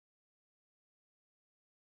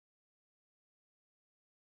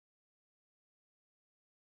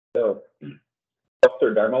So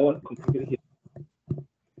Dr. Dharmawan completed his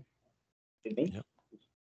training. Yep,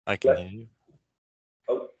 I can hear you.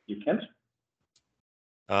 Oh, you can't?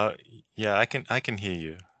 Yeah, I can hear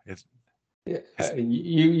you. Yeah,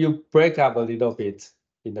 you break up a little bit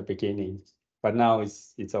in the beginning, but now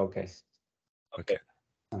it's okay. Okay.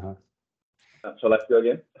 Uh-huh. So let's go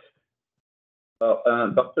again.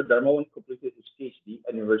 Dr. Dharmawan completed his PhD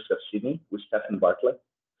at University of Sydney with Stephen Bartlett.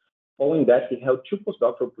 Following that, he held two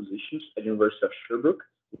postdoctoral positions at University of Sherbrooke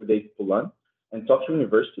with Dave Gullans and Tokyo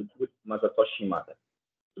University with Masatoshi Shimada.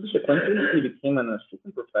 Subsequently, he became an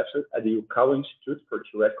assistant professor at the Yukawa Institute for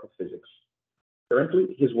Theoretical Physics.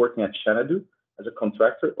 Currently, he is working at Xanadu as a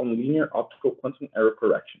contractor on linear optical quantum error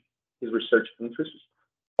correction. His research interests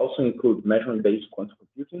also include measuring-based quantum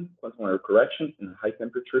computing, quantum error correction, and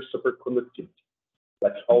high-temperature superconductivity.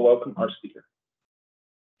 Let's all welcome our speaker.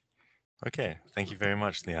 Okay, thank you very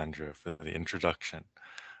much, Leandro, for the introduction.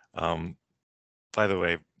 By the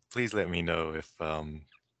way, please let me know if,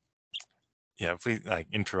 please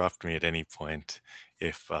interrupt me at any point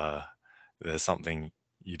if there's something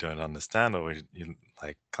you don't understand or you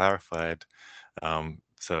like clarified.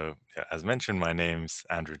 So yeah, as mentioned, my name's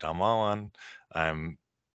Andrew Dharmawan. I'm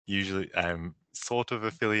sort of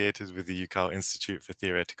affiliated with the UCAL Institute for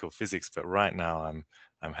Theoretical Physics, but right now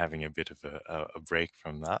I'm having a bit of a break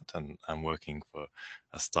from that, and I'm working for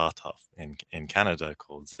a startup in Canada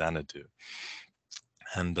called Xanadu.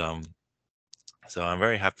 And so I'm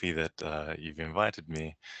very happy that you've invited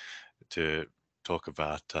me to talk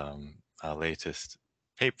about our latest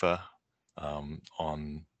paper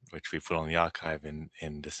on which we put on the archive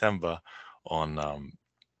in December on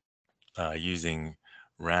using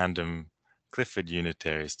random Clifford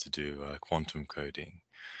unitaries to do quantum coding.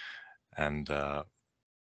 And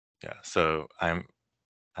yeah, so I'm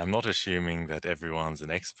not assuming that everyone's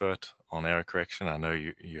an expert on error correction. I know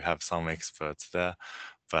you have some experts there,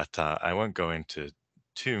 but I won't go into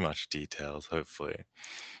too much details, hopefully.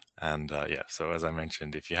 And yeah, so as I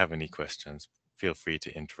mentioned, if you have any questions, feel free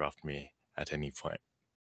to interrupt me at any point.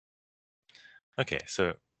 Okay,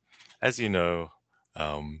 so as you know,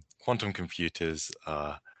 quantum computers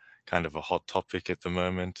are kind of a hot topic at the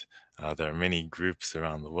moment. There are many groups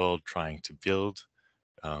around the world trying to build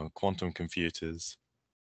quantum computers.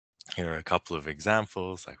 Here are a couple of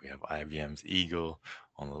examples, like we have IBM's Eagle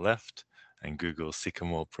on the left and Google's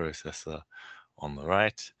Sycamore processor on the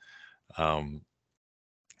right. And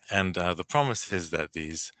the promise is that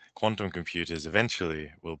these quantum computers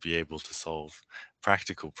eventually will be able to solve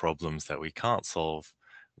practical problems that we can't solve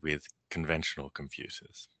with conventional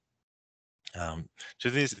computers. To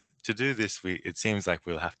do this, it seems like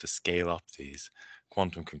we'll have to scale up these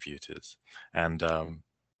quantum computers. And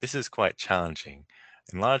this is quite challenging,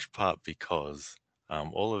 in large part because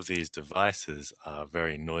all of these devices are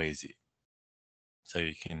very noisy. So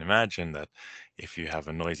you can imagine that if you have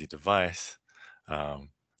a noisy device,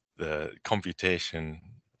 the computation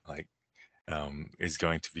is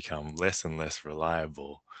going to become less and less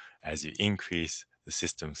reliable as you increase the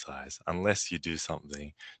system size, unless you do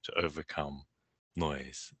something to overcome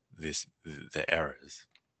noise, the errors.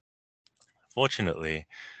 Fortunately,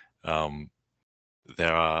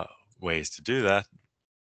 there are ways to do that,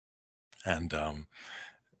 and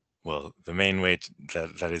well, the main way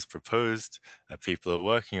that is proposed that people are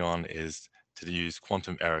working on is to use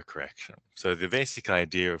quantum error correction. So the basic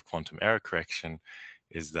idea of quantum error correction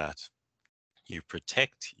is that you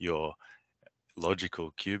protect your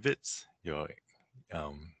logical qubits, the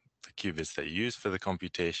qubits that you use for the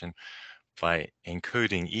computation, by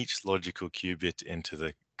encoding each logical qubit into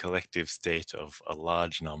the collective state of a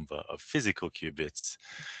large number of physical qubits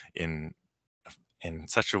in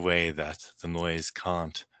such a way that the noise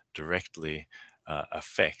can't directly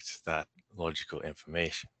affect that logical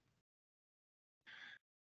information.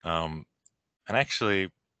 And actually,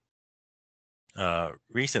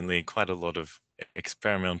 recently, quite a lot of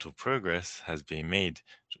experimental progress has been made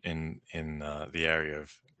in the area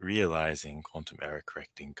of realizing quantum error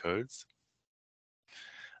correcting codes.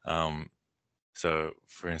 So,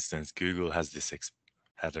 for instance, Google has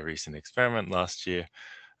had a recent experiment last year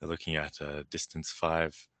looking at distance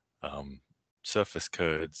 5 surface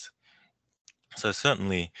codes. So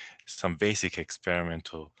certainly some basic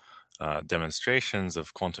experimental demonstrations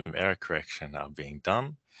of quantum error correction are being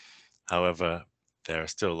done. However, there are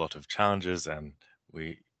still a lot of challenges, and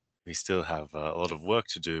we still have a lot of work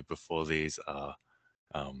to do before these are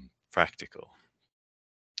practical.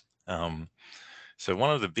 So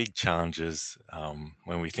one of the big challenges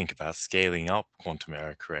when we think about scaling up quantum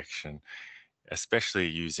error correction, especially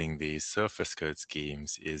using these surface code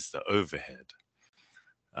schemes, is the overhead.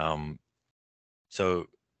 So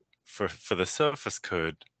for the surface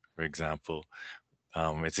code, for example,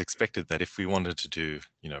 it's expected that if we wanted to do,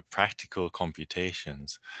 practical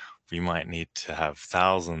computations, we might need to have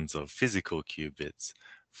thousands of physical qubits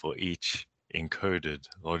for each encoded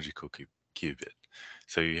logical qubit.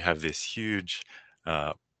 So you have this huge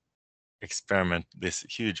this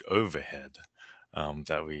huge overhead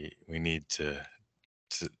that we need to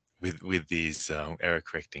with these error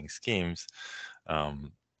correcting schemes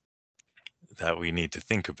that we need to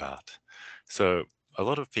think about. So a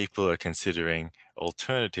lot of people are considering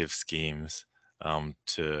alternative schemes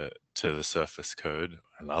to the surface code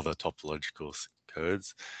and other topological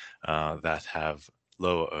codes that have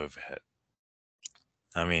lower overhead.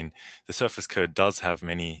 I mean, the surface code does have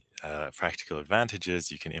many practical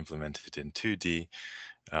advantages. You can implement it in 2D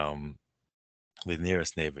with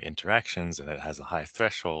nearest neighbor interactions, and it has a high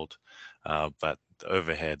threshold, but the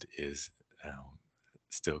overhead is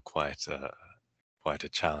still quite a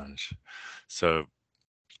challenge. So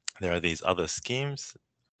there are these other schemes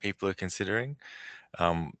people are considering.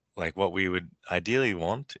 Like what we would ideally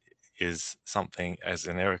want is something as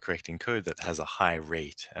an error correcting code that has a high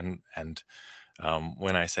rate. And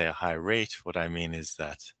when I say a high rate, what I mean is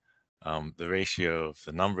that the ratio of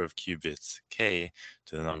the number of qubits k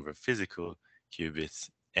to the number of physical qubits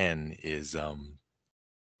n is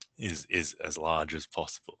as large as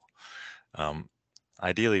possible.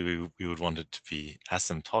 Ideally, we would want it to be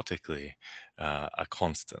asymptotically a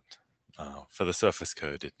constant. For the surface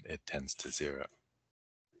code, it tends to 0.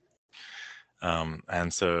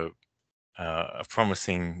 And so a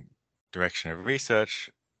promising direction of research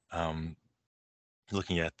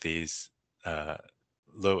looking at these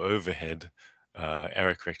low overhead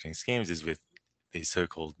error correcting schemes is with these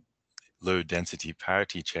so-called low density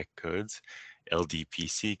parity check codes,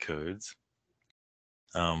 LDPC codes.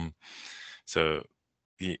 So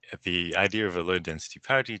the idea of a low density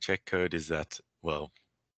parity check code is that, well,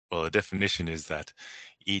 the definition is that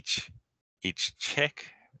each check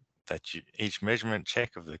each measurement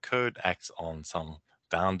check of the code acts on some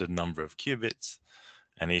bounded number of qubits,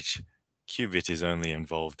 and each qubit is only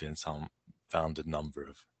involved in some bounded number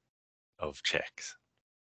of checks.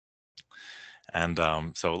 And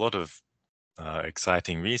so a lot of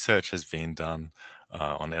exciting research has been done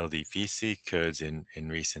on LDPC codes in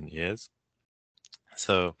recent years.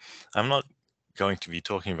 So I'm not going to be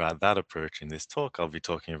talking about that approach in this talk. I'll be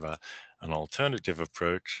talking about an alternative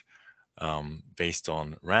approach based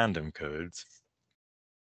on random codes.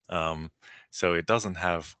 So it doesn't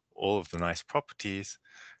have all of the nice properties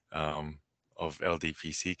of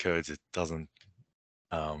LDPC codes. It doesn't,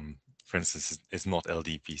 for instance, it's not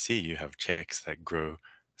LDPC. You have checks that grow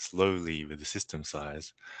slowly with the system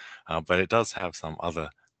size, but it does have some other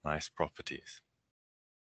nice properties.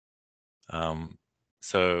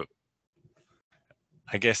 So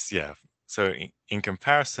I guess, yeah. So in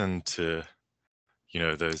comparison to,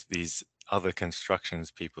 these other constructions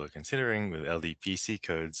people are considering with LDPC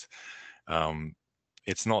codes,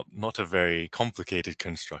 it's not a very complicated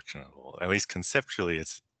construction at all. At least conceptually,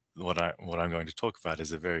 it's what I'm going to talk about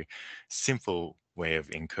is a very simple way of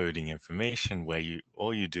encoding information where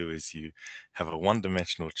all you do is you have a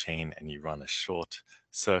one-dimensional chain and you run a short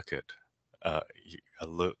circuit, a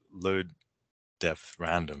low depth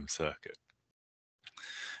random circuit.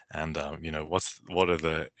 And what are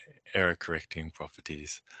the error correcting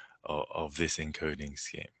properties of this encoding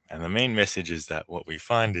scheme? And the main message is that what we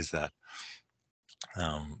find is that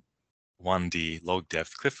 1D log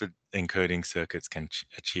depth Clifford encoding circuits can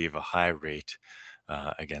achieve a high rate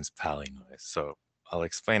against Pauli noise. So I'll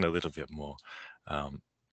explain a little bit more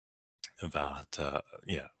about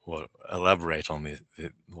elaborate on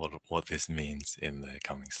what this means in the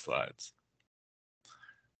coming slides.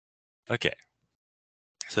 Okay.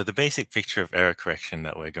 So the basic picture of error correction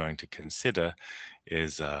that we're going to consider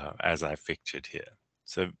is as I've pictured here.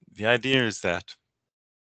 So the idea is that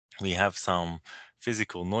we have some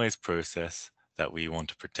physical noise process that we want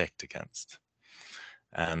to protect against.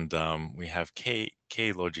 And we have k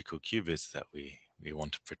logical qubits that we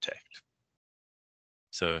want to protect.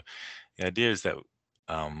 So the idea is that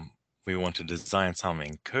we want to design some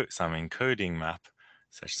encoding map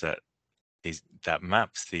such that that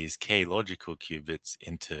maps these k logical qubits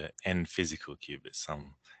into n physical qubits,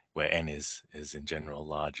 where n is in general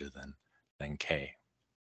larger than k.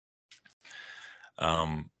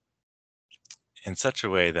 In such a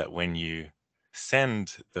way that when you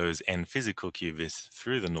send those n physical qubits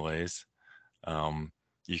through the noise,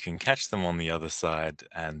 you can catch them on the other side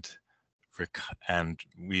and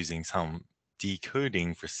using some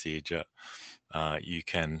decoding procedure, you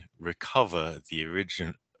can recover the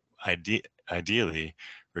original, ideally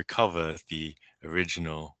recover the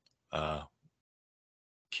original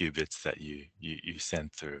qubits that you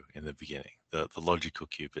sent through in the beginning, the logical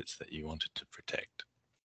qubits that you wanted to protect.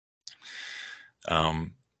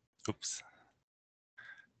 Oops.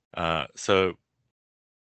 So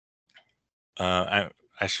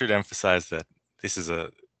I should emphasize that this is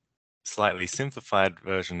a slightly simplified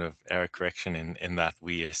version of error correction in that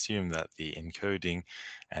we assume that the encoding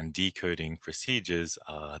and decoding procedures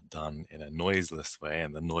are done in a noiseless way,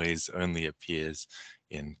 and the noise only appears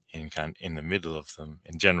in the middle of them.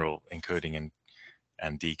 In general, encoding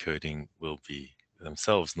and decoding will be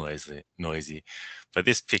themselves noisy, but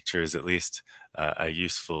this picture is at least a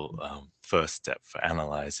useful first step for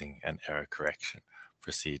analyzing an error correction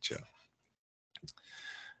procedure.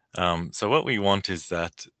 So what we want is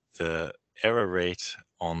that the error rate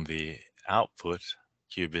on the output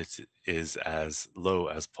qubits is as low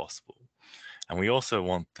as possible. And we also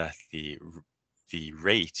want that the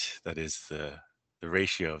rate, that is the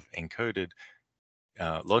ratio of encoded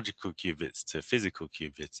logical qubits to physical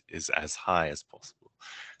qubits, is as high as possible.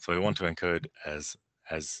 So we want to encode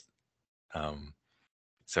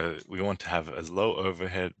so we want to have as low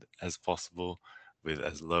overhead as possible with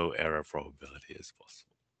as low error probability as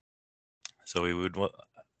possible. So we would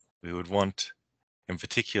want, in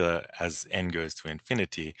particular, as n goes to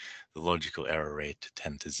infinity, the logical error rate to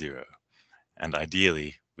tend to 0, and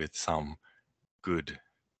ideally with some good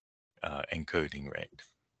encoding rate.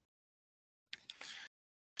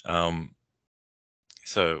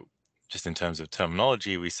 So just in terms of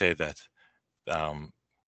terminology, we say that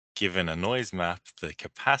given a noise map, the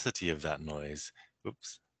capacity of that noise,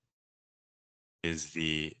 is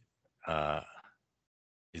the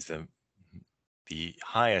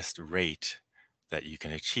highest rate that you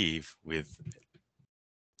can achieve with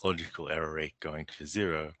logical error rate going to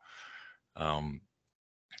 0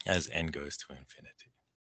 as n goes to infinity.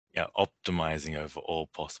 Yeah, optimizing over all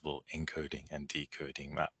possible encoding and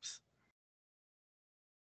decoding maps.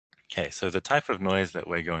 Okay, so the type of noise that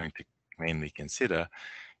we're going to mainly consider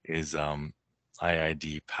is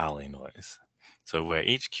IID Pauli noise. So where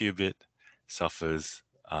each qubit suffers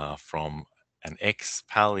from an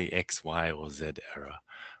Pauli X, Y, or Z error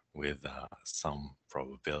with some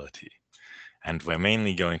probability. And we're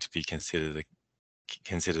mainly going to be consider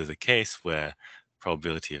the case where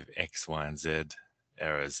probability of X, Y, and Z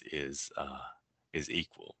errors is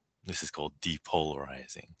equal. This is called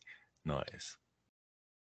depolarizing noise.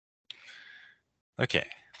 Okay,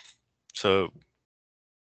 so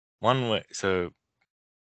we're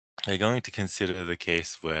going to consider the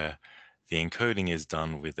case where the encoding is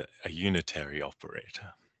done with a unitary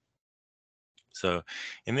operator. So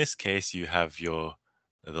in this case, you have the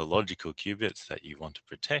logical qubits that you want to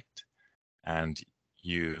protect, and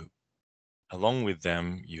along with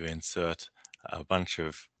them, you insert a bunch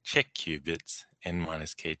of check qubits,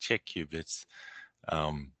 n-k check qubits,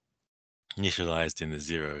 initialized in the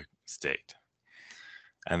 0 state.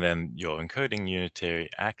 And then your encoding unitary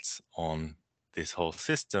acts on this whole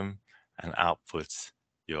system and outputs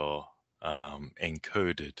your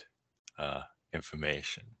encoded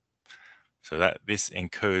information. So that this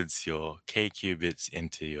encodes your k qubits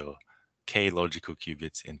into your k logical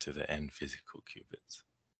qubits into the n physical qubits.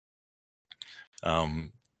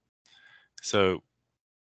 So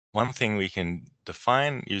one thing we can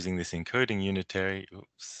define using this encoding unitary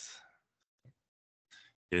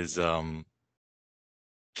is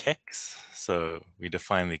checks. So we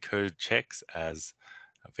define the code checks as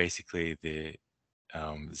basically the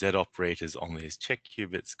Z operators on these check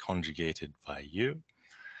qubits conjugated by U.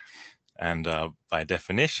 And by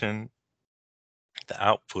definition, the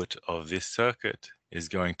output of this circuit is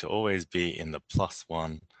going to always be in the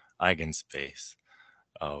 +1 eigenspace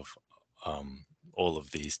of all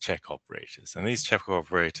of these check operators. And these check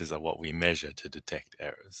operators are what we measure to detect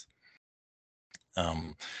errors.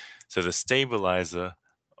 So the stabilizer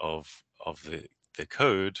of the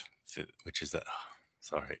code, which is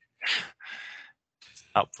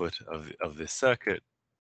output of this circuit,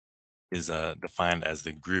 is defined as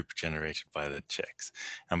the group generated by the checks.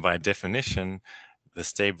 And by definition, the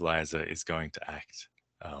stabilizer is going to act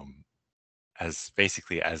as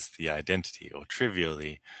the identity, or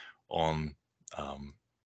trivially, on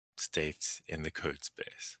states in the code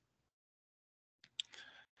space.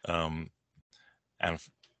 And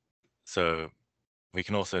so we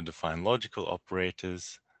can also define logical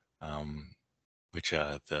operators, which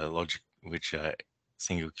are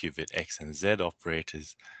single qubit X and Z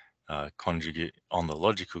operators conjugate on the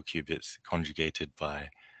logical qubits conjugated by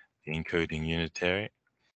the encoding unitary.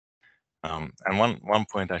 And one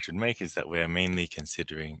point I should make is that we're mainly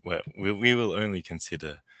considering, we will only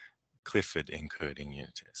consider Clifford encoding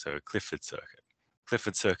unitary, so a Clifford circuit.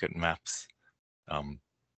 Clifford circuit maps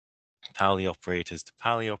Pauli operators to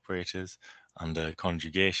Pauli operators under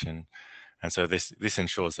conjugation. And so this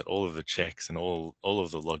ensures that all of the checks and all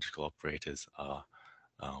of the logical operators are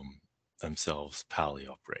themselves Pauli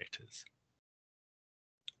operators.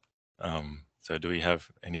 So do we have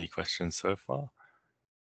any questions so far?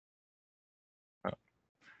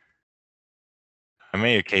 I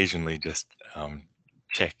may occasionally just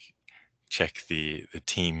check the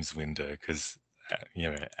Teams window, because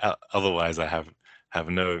otherwise I have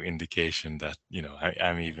no indication that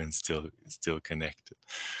I'm even still connected.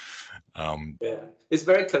 Yeah, it's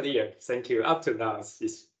very clear. Thank you. Up to now,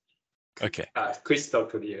 it's okay. Crystal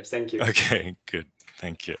clear. Thank you. Okay, good.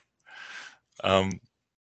 Thank you.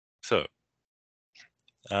 So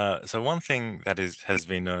one thing that has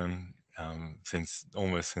been known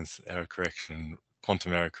almost since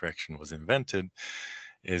quantum error correction was invented,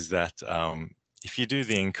 is that if you do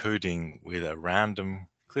the encoding with a random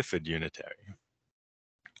Clifford unitary,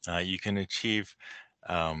 you can achieve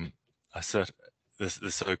the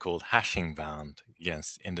so-called hashing bound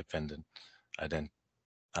against independent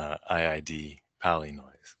IID Pauli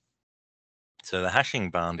noise. So the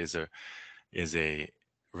hashing bound is a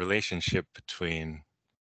relationship between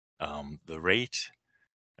the rate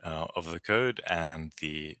of the code and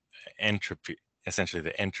the entropy, essentially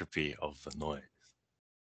the entropy of the noise.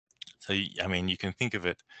 So I mean, you can think of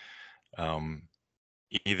it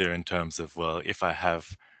either in terms of, well, if I have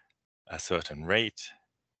a certain rate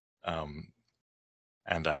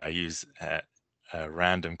and I use a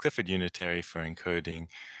random Clifford unitary for encoding,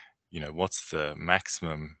 what's the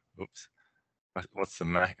maximum? Oops, what's the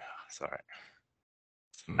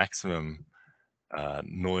maximum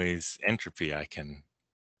noise entropy I can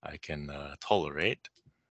tolerate?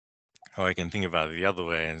 Or I can think about it the other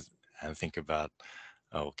way and think about,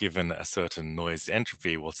 oh, given a certain noise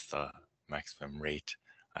entropy, what's the maximum rate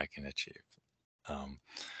I can achieve?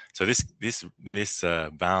 So this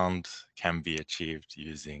bound can be achieved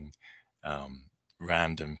using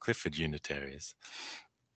random Clifford unitaries.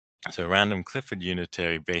 So random Clifford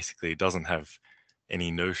unitary basically doesn't have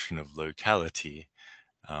any notion of locality.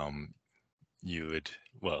 You would,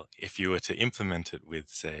 well, if you were to implement it with,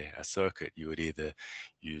 say, a circuit, you would either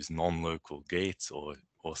use non-local gates or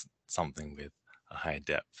something with a high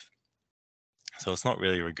depth. So it's not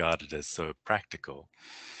really regarded as so practical.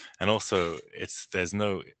 And also, there's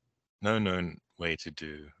no known way to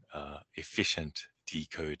do efficient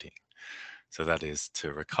decoding. So that is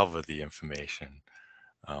to recover the information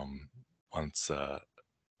once.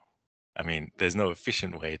 I mean, there's no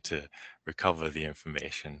efficient way to recover the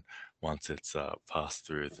information once it's passed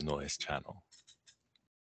through the noise channel.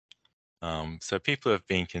 So people have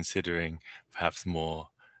been considering perhaps more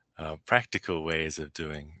practical ways of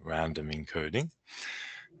doing random encoding.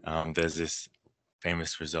 There's this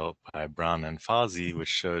famous result by Brown and Fazi, which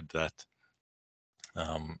showed that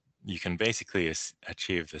you can basically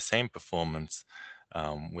achieve the same performance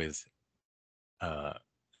with the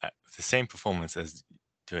same performance as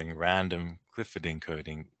doing random Clifford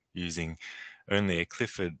encoding using only a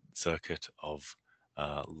Clifford circuit of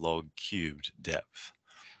log cubed depth.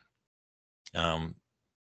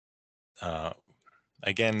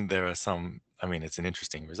 Again, there are some, I mean, it's an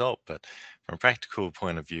interesting result, but from a practical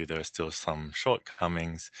point of view, there are still some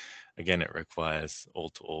shortcomings. Again, it requires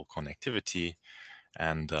all-to-all connectivity,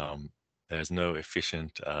 and there's no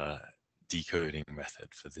efficient decoding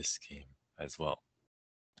method for this scheme as well.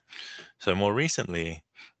 So more recently,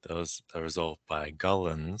 there was a result by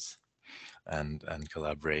Gullans and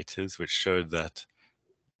collaborators, which showed that,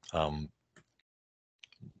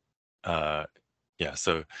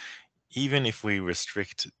 so even if we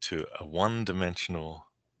restrict to a one-dimensional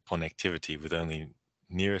connectivity with only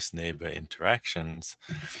nearest neighbor interactions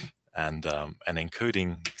and an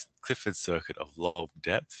encoding Clifford circuit of log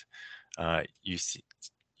depth,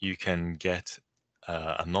 you can get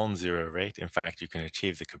a non-zero rate. In fact, you can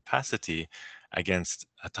achieve the capacity against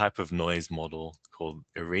a type of noise model called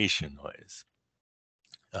erasure noise.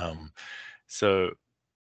 So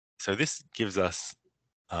this gives us,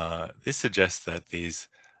 this suggests that these,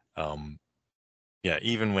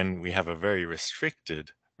 even when we have a very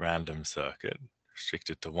restricted random circuit,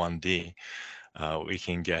 restricted to 1D, we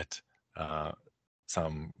can get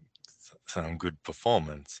some good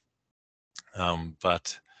performance.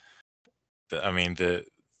 But I mean, the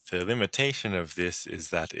limitation of this is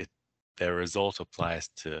that their result applies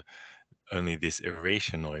to only this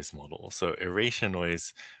erasure noise model. So erasure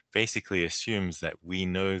noise basically assumes that we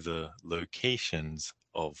know the locations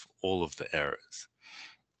of all of the errors.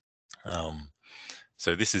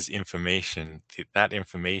 So this is information, that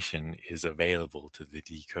information is available to the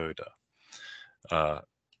decoder.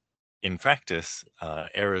 in practice,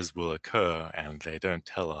 errors will occur, and they don't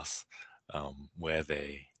tell us where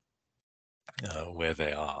they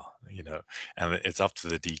are, you know, and it's up to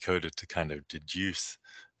the decoder to kind of deduce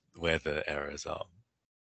where the errors are.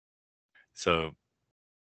 So,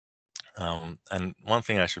 and one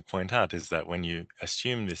thing I should point out is that when you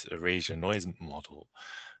assume this erasure noise model,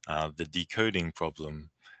 the decoding problem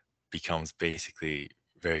becomes basically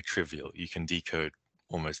very trivial. You can decode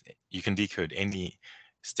any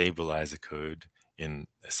stabilizer code in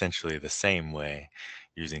essentially the same way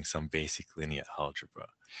using some basic linear algebra.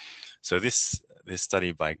 So this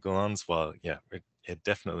study by Gullans, well, yeah, it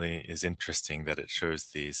definitely is interesting that it shows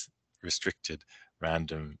these restricted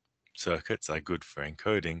random circuits are good for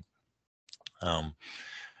encoding.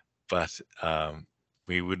 But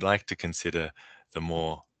we would like to consider the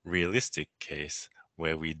more realistic case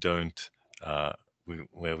where we don't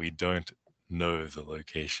know the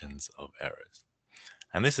locations of errors.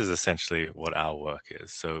 And this is essentially what our work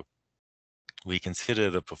is. So we consider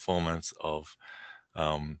the performance of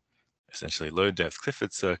essentially low-depth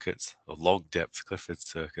Clifford circuits or log-depth Clifford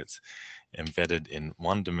circuits embedded in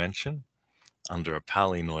one dimension under a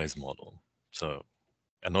Pauli noise model. So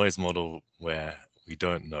a noise model where we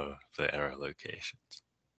don't know the error locations.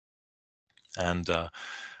 And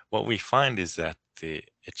what we find is that the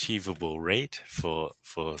achievable rate for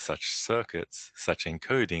such circuits, such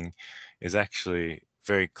encoding, is actually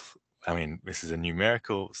very, I mean, this is a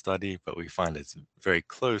numerical study, but we find it's very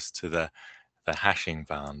close to the hashing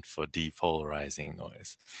bound for depolarizing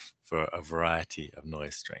noise for a variety of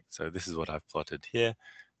noise strengths. So this is what I've plotted here.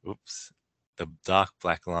 Oops. The dark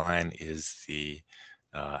black line is the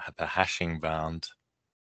hashing bound,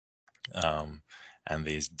 and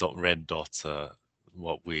these red dots are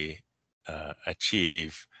what we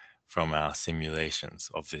achieve from our simulations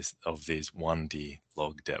of these 1D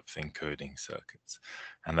log depth encoding circuits,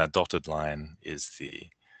 and that dotted line is the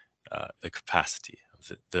capacity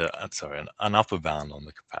of sorry, an upper bound on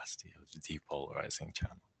the capacity of the depolarizing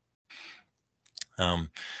channel.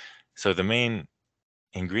 So the main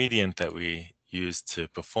ingredient that we use to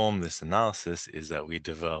perform this analysis is that we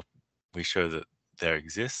show that there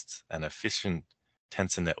exists an efficient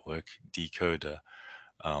tensor network decoder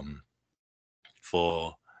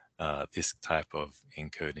for this type of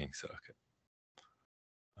encoding circuit.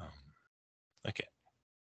 Okay.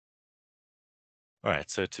 All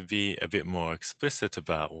right, so to be a bit more explicit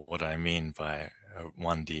about what I mean by a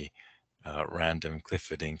 1D random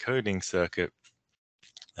Clifford encoding circuit,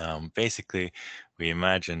 basically we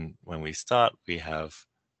imagine when we start, we have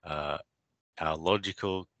our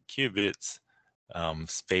logical qubits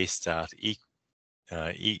spaced out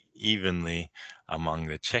evenly among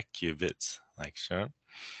the check qubits, like shown,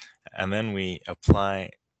 and then we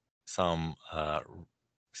apply some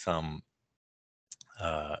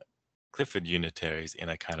Clifford unitaries in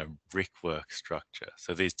a kind of brickwork structure.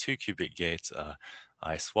 So these 2-qubit gates are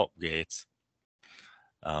I-swap gates,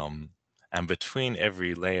 and between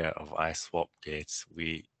every layer of I-swap gates,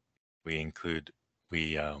 we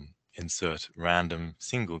insert random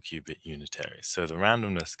single qubit unitaries. So the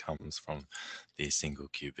randomness comes from these single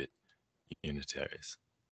qubit unitaries.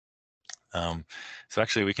 So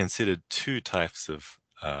actually we considered 2 types of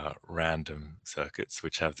random circuits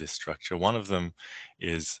which have this structure. One of them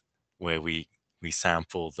is where we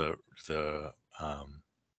sample the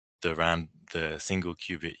single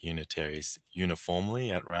qubit unitaries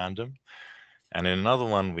uniformly at random, and in another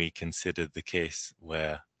one we considered the case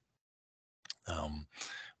where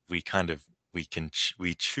we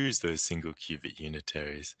choose those single qubit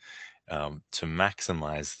unitaries to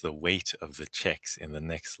maximize the weight of the checks in the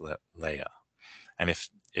next layer. And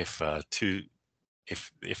if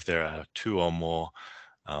there are 2 or more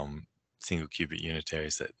single qubit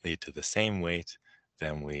unitaries that lead to the same weight,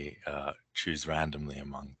 then we choose randomly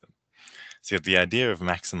among them. So the idea of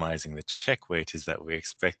maximizing the check weight is that we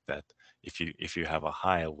expect that if you have a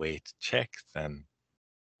higher weight check, then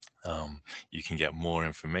you can get more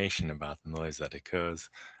information about the noise that occurs,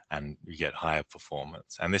 and you get higher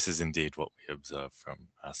performance. And this is indeed what we observe from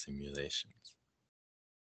our simulations.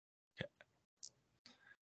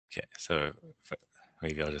 Okay, so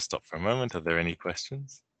maybe I'll just stop for a moment. Are there any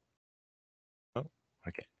questions? Oh,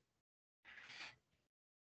 okay.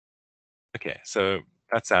 Okay, so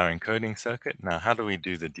that's our encoding circuit. Now, how do we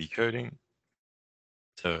do the decoding?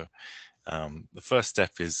 So the first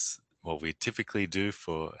step is what we typically do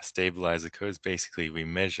for stabilizer codes. Basically, we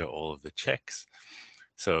measure all of the checks.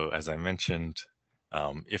 So as I mentioned,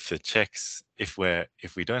 if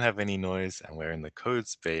we don't have any noise and we're in the code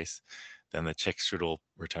space, then the checks should all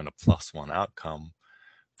return a +1 outcome.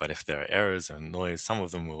 But if there are errors and noise, some of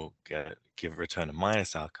them will return a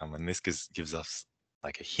minus outcome, and this gives us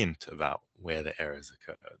like a hint about where the errors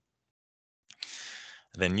occurred.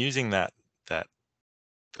 And then using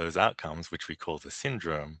those outcomes, which we call the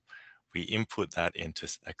syndrome, we input that into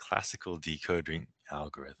a classical decoding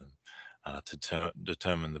algorithm to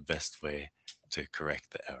determine the best way to correct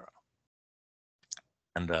the error.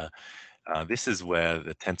 And this is where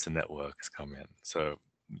the tensor networks come in. So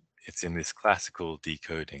it's in this classical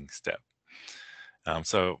decoding step.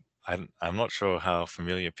 So I'm not sure how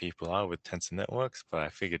familiar people are with tensor networks, but I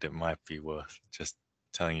figured it might be worth just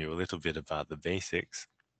telling you a little bit about the basics.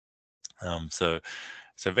 So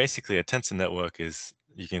basically a tensor network is,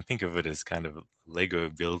 you can think of it as kind of Lego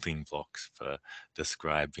building blocks for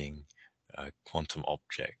describing quantum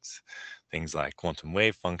objects. Things like quantum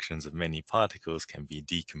wave functions of many particles can be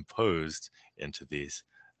decomposed into these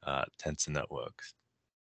tensor networks.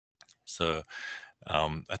 So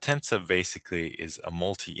a tensor basically is a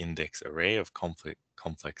multi-index array of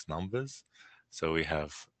complex numbers. So we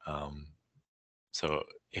have, so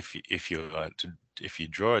if you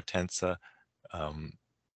draw a tensor,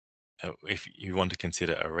 if you want to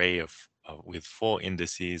consider an array of with 4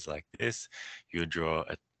 indices like this, you draw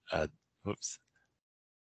a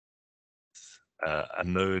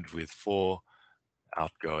node with 4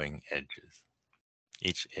 outgoing edges,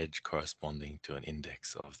 each edge corresponding to an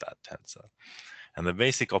index of that tensor. And the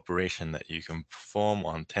basic operation that you can perform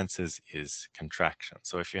on tensors is contraction.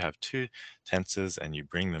 So if you have 2 tensors and you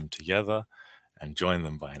bring them together and join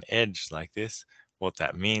them by an edge like this, what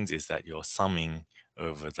that means is that you're summing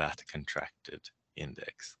over that contracted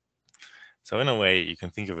index. So in a way, you can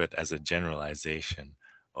think of it as a generalization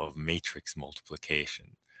of matrix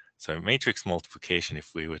multiplication. So matrix multiplication, if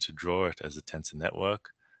we were to draw it as a tensor network,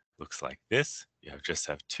 looks like this. You just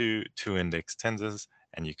have two index tensors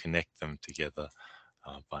and you connect them together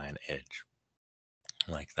by an edge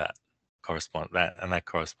like that. That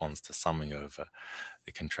corresponds to summing over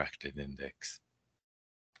the contracted index.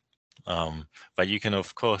 But you can,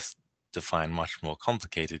 of course, define much more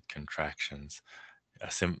complicated contractions.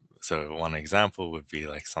 So one example would be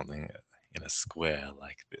like something in a square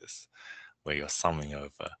like this, where you're summing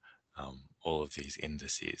over all of these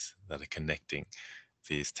indices that are connecting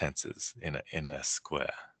these tensors in a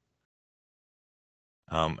square.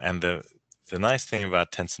 And the nice thing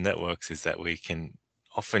about tensor networks is that we can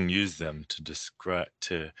often use them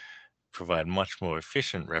to provide much more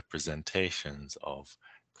efficient representations of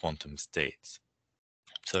quantum states.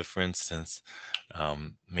 So for instance,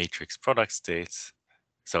 matrix product states.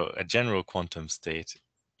 So a general quantum state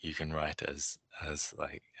you can write as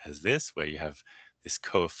this, where you have this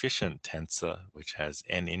coefficient tensor which has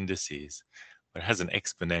n indices, but it has an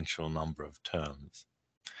exponential number of terms.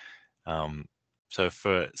 So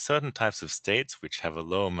for certain types of states which have a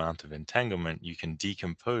low amount of entanglement, you can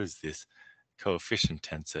decompose this coefficient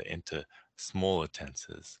tensor into smaller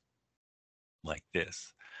tensors like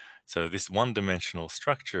this. So this one-dimensional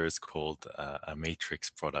structure is called a matrix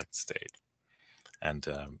product state. And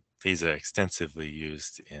these are extensively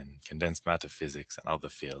used in condensed matter physics and other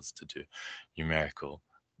fields to do numerical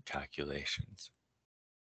calculations.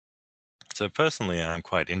 So personally, I'm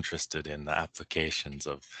quite interested in the applications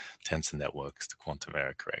of tensor networks to quantum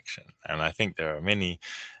error correction. And I think there are many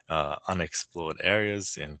unexplored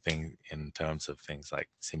areas in terms of things like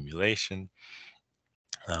simulation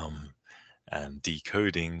and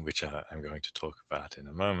decoding, which I'm going to talk about in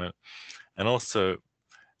a moment, and also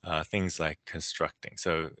things like constructing.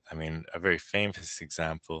 So, I mean, a very famous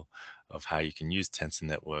example of how you can use tensor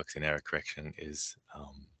networks in error correction is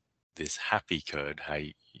this happy code, how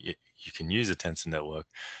you can use a tensor network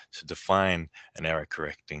to define an error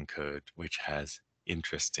correcting code which has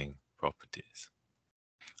interesting properties.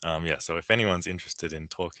 Yeah, so if anyone's interested in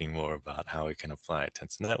talking more about how we can apply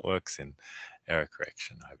tensor networks in error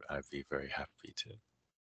correction, I'd be very happy to.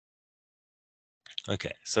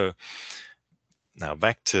 Okay, so now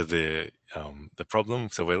back to the problem.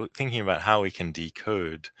 So we're thinking about how we can do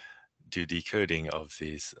decoding of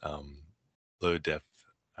these low depth,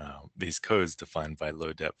 these codes defined by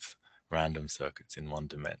low depth random circuits in one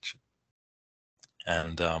dimension.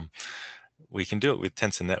 And we can do it with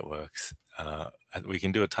tensor networks. We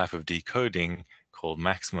can do a type of decoding called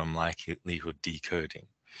maximum likelihood decoding.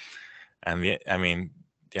 And the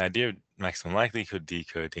idea of maximum likelihood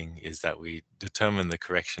decoding is that we determine the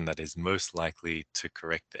correction that is most likely to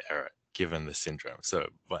correct the error given the syndrome. So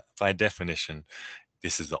by definition,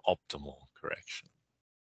 this is the optimal correction.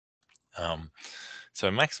 So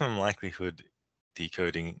maximum likelihood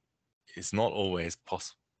decoding is not always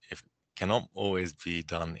possible. Cannot always be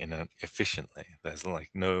done efficiently. There's like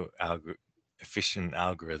no efficient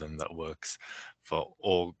algorithm that works for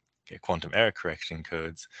all quantum error correction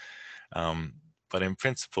codes. But in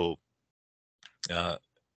principle,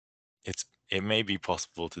 it may be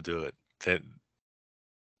possible to do it.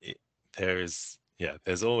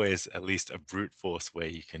 There's always at least a brute force way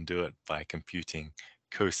you can do it by computing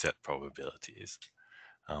coset probabilities.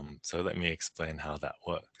 So let me explain how that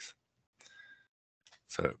works.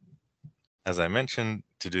 So as I mentioned,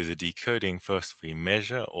 to do the decoding, first we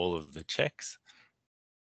measure all of the checks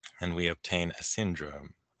and we obtain a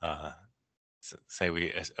syndrome. Say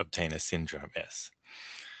we obtain a syndrome S.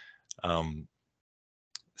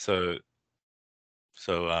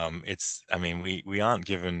 We aren't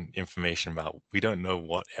given information about, we don't know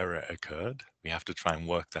what error occurred. We have to try and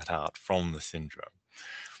work that out from the syndrome.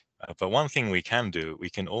 But one thing we can do, we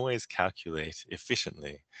can always calculate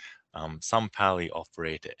efficiently some Pauli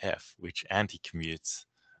operator F, which anti-commutes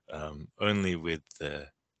only with the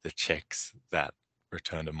checks that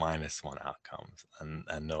return a -1 outcomes and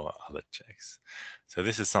no other checks. So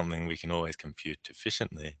this is something we can always compute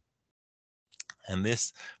efficiently. And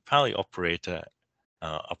this Pauli operator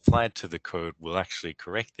applied to the code will actually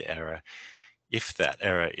correct the error if that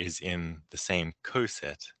error is in the same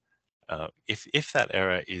coset. If that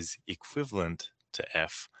error is equivalent to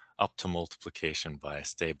F up to multiplication by a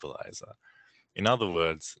stabilizer. In other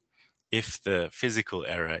words, if the physical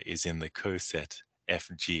error is in the coset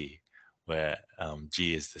Fg, where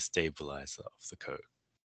G is the stabilizer of the code.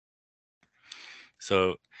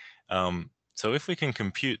 So if we can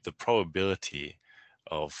compute the probability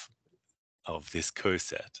of this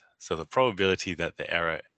coset, so the probability that the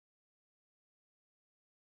error,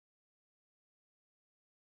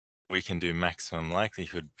 we can do maximum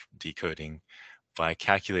likelihood decoding by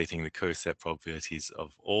calculating the coset probabilities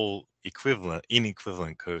of all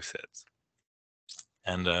inequivalent cosets.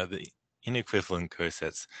 And the inequivalent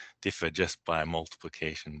cosets differ just by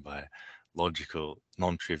multiplication by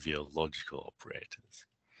non-trivial logical operators.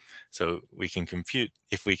 So we can compute,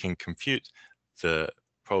 if we can compute the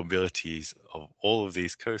probabilities of all of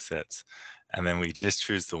these cosets, and then we just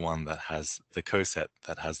choose the one that has the coset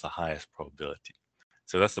that has the highest probability.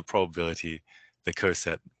 So that's the probability, the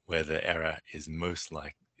coset where the error is most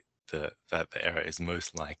likely, that the error is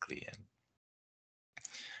most likely in.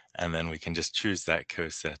 And then we can just choose that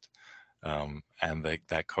coset and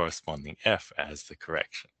that corresponding F as the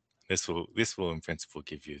correction. This will in principle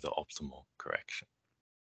give you the optimal correction.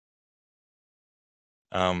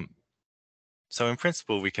 So in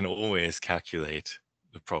principle, we can always calculate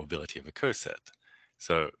the probability of a coset.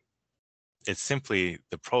 So it's simply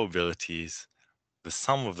the probabilities, the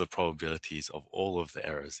sum of the probabilities of all of the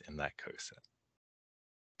errors in that coset.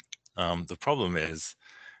 The problem is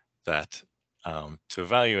that to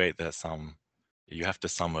evaluate that sum, you have to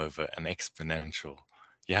sum over an exponential.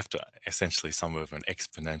 You have to essentially sum over an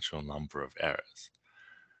exponential number of errors.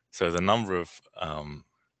 So the number of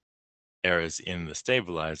errors in the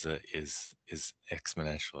stabilizer is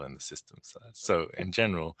exponential in the system size. So in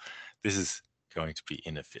general, this is going to be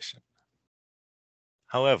inefficient.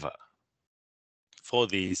 However, for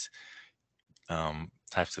these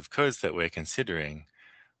types of codes that we're considering,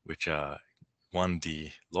 which are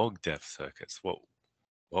 1D log depth circuits,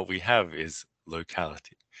 what we have is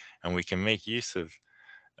locality, and we can make use of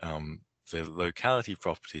the locality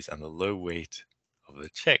properties and the low weight of the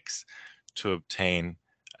checks to obtain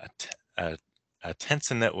a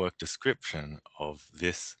tensor network description of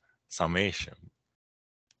this summation,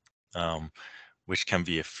 which can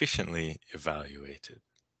be efficiently evaluated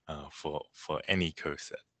for any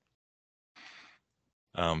coset.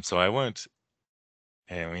 So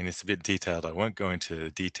it's a bit detailed. I won't go into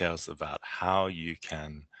the details about how you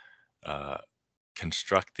can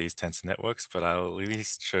construct these tensor networks, but I'll at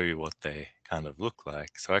least show you what they kind of look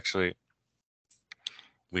like. So actually,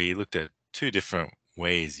 we looked at two different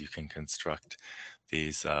ways you can construct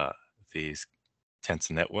these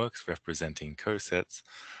tensor networks representing cosets.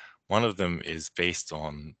 One of them is based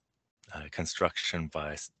on construction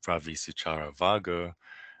by Ravi Suchara Vargo,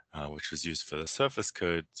 which was used for the surface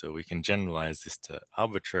code. So we can generalize this to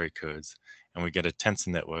arbitrary codes, and we get a tensor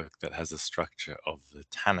network that has a structure of the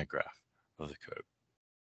tanagraph of the code.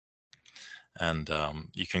 And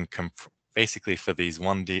you can basically, for these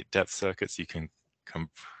 1D depth circuits, you can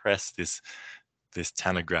compress this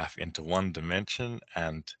tanagraph into one dimension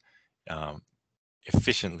and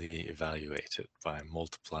efficiently evaluate it by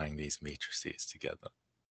multiplying these matrices together.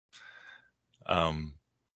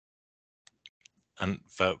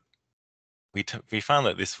 But we found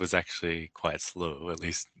that this was actually quite slow, or at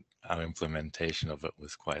least our implementation of it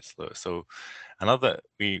was quite slow. So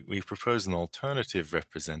we proposed an alternative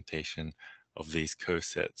representation of these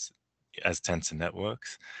cosets as tensor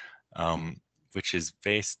networks, which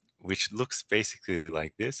looks basically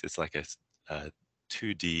like this. It's like a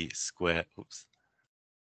 2D square. Oops.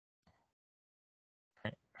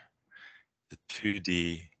 The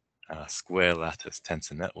 2D square lattice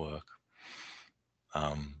tensor network,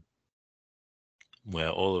 where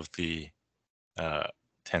all of the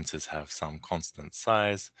tensors have some constant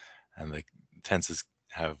size, and the tensors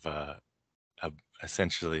have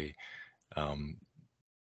essentially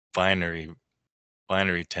binary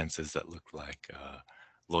tensors that look like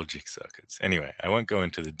logic circuits. Anyway, I won't go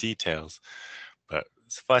into the details, but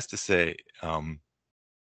suffice to say,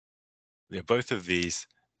 both of these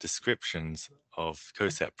descriptions of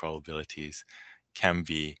coset probabilities can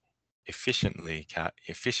be efficiently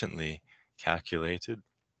calculated,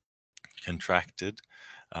 contracted,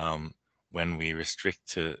 when we restrict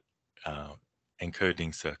to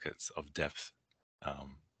encoding circuits of depth,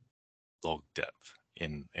 log depth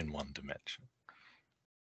in one dimension.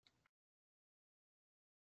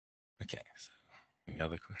 Okay, so any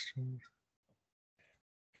other questions?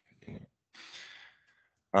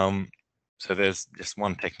 So there's just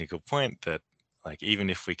one technical point that, like, even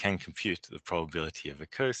if we can compute the probability of a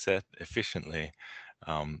coset efficiently,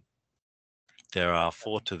 there are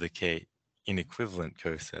 4 to the k inequivalent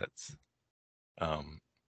cosets,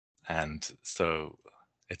 and so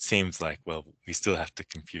it seems like, well, we still have to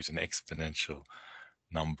compute an exponential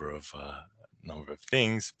number of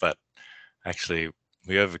things, but actually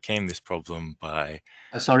we overcame this problem by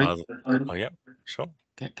sorry. Oh yeah, sure.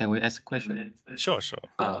 Can we ask a question? Sure.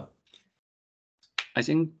 I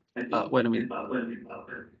think. Wait a minute.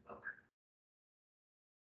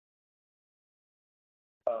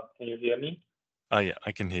 Can you hear me? Yeah,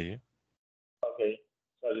 I can hear you. Okay,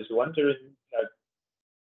 so I was wondering, like,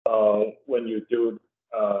 when you do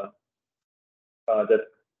that,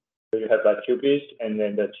 you have like qubits and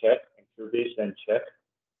then the check, and qubits and check,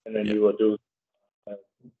 and then you will do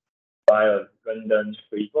by a random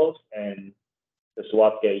triples and the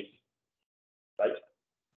swap gate, right?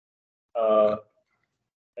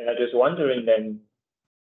 And I just wondering then,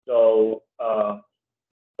 so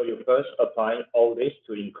you first apply all this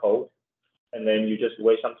to encode, and then you just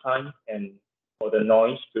wait some time and for the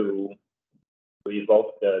noise to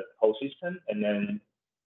evoke the whole system, and then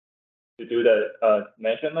to do the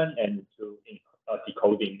measurement and to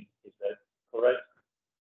decoding. Is that correct?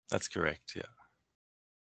 That's correct. Yeah.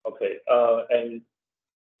 Okay. And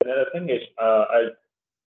another thing is, I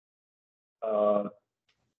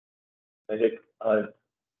think,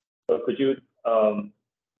 so could you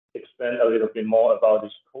explain a little bit more about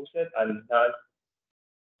this concept? I'm not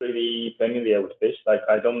really familiar with this. Like,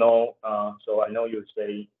 I don't know. So I know you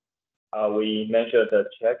say we measure the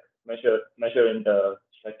check, measuring the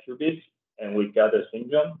check qubits, and we got the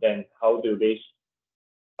syndrome. Then how do this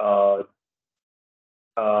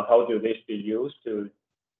be used to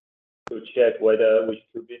check whether which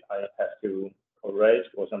qubit I have to correct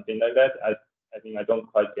or something like that? I think I don't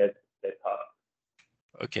quite get that part.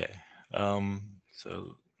 Okay.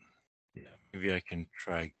 So yeah, maybe I can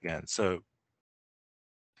try again. So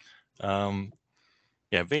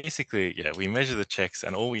yeah, basically, yeah, we measure the checks,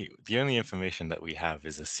 and the only information that we have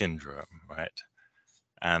is a syndrome, right?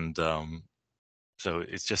 And so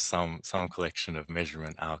it's just some collection of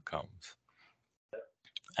measurement outcomes.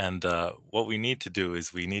 And what we need to do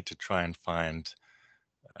is we need to try and find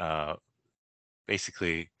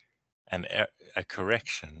basically a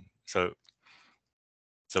correction. So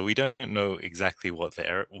we don't know exactly what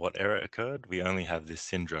error occurred. We only have this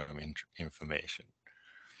syndrome information.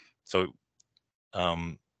 So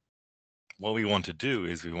what we want to do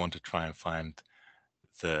is we want to try and find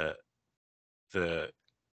the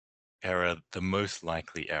error, the most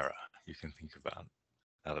likely error. You can think about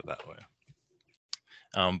it that way.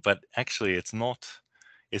 But actually, it's not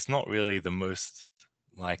really the most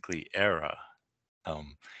likely error.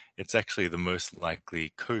 It's actually the most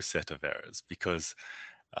likely coset of errors, because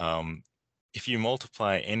if you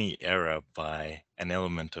multiply any error by an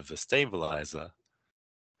element of the stabilizer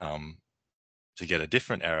to get a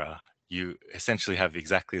different error, you essentially have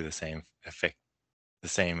exactly the same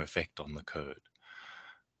effect on the code.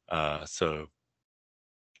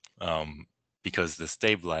 Because the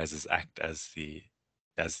stabilizers act as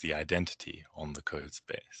the identity on the code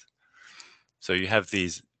space. So you have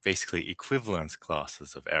these basically equivalence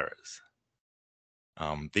classes of errors.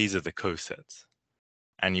 These are the cosets.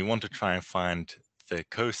 And you want to try and find the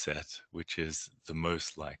coset which is the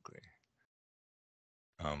most likely.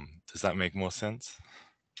 Does that make more sense?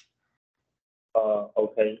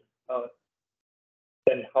 Okay.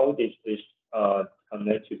 Then how does this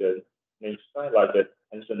connect to the next slide, like the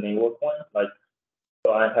tensor network one? Like,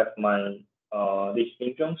 So I have my these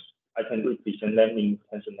functions. I can represent them in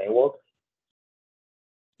tensor network.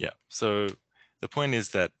 Yeah. So the point is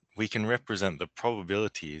that we can represent the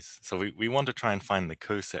probabilities. So we want to try and find the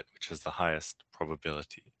coset, which has the highest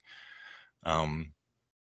probability. And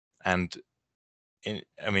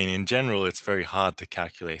in general, it's very hard to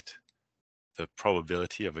calculate the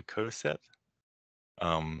probability of a coset.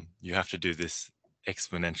 You have to do this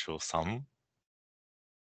exponential sum.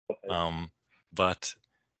 Okay. But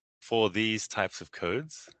for these types of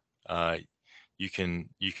codes, you can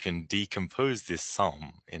decompose this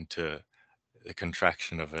sum into a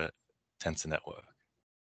contraction of a tensor network.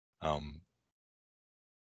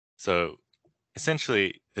 So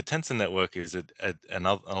essentially, the tensor network is an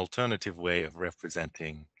alternative way of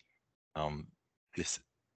representing this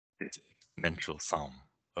exponential sum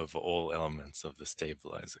over all elements of the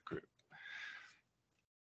stabilizer group.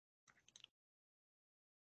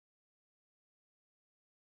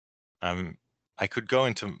 I could go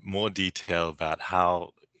into more detail about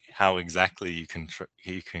how exactly you can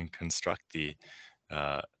construct the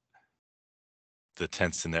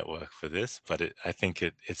tensor network for this, but I think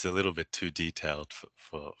it's a little bit too detailed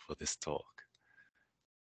for this talk.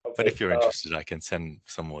 Okay. But if you're interested, I can send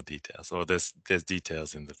some more details, or there's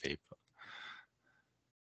details in the paper.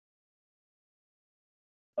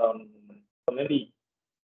 So maybe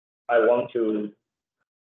I want to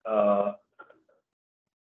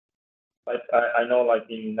like I know like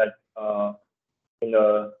in the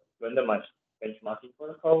randomized benchmarking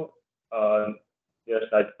protocol,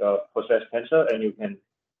 there's like a process tensor, and you can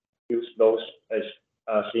use those as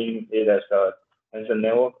seeing it as a tensor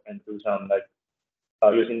network and do some like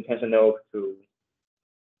using tensor network to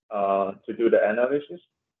do the analysis.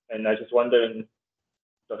 And I just wondering,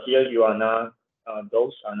 so here you are not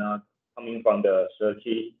those are not coming from the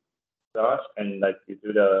circuit class, and like you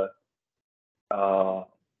do the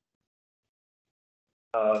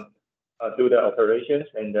operations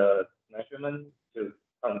and the measurement to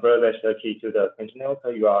convert that circuit to the tensor network.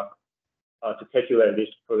 You are to calculate this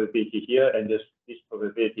probability here, and this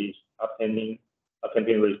probability is can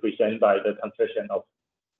be represented by the compression of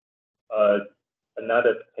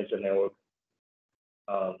another tensor network.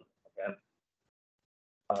 Okay.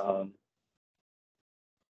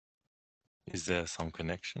 Is there some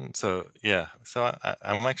connection? So yeah, so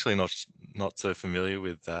I'm actually not so familiar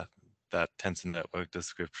with that tensor network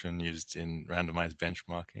description used in randomized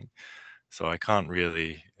benchmarking. So I can't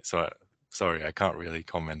really, I can't really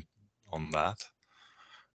comment on that.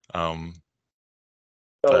 So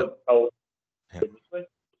I'll this way.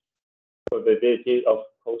 Probability of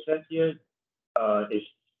coset here is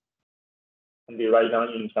can be written down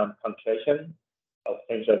in some contraction of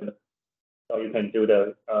tensor. So you can do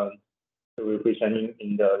the representing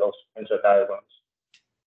in the those tensor diagrams.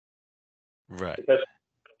 Right. Because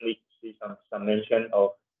we see some mention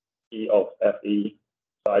of E of FE,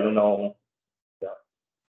 so I don't know. Yeah.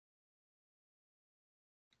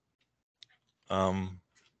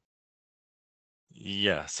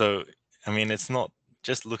 Yeah. So it's not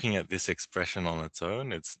just looking at this expression on its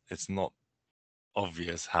own. It's not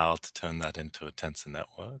obvious how to turn that into a tensor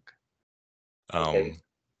network. Okay.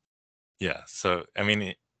 Yeah. So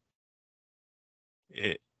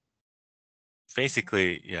it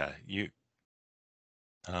basically, yeah, you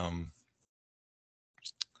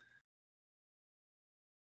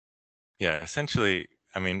yeah, essentially,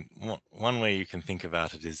 one way you can think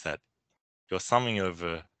about it is that you're summing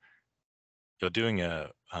over, you're doing a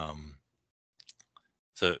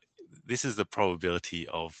so this is the probability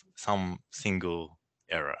of some single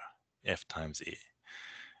error, F times E.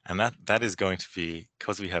 And that is going to be,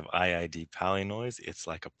 because we have IID Pauli noise, it's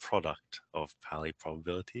like a product of Pauli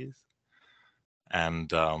probabilities.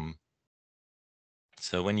 And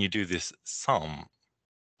so when you do this sum,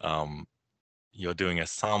 you're doing a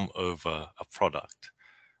sum over a product.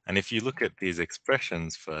 And if you look at these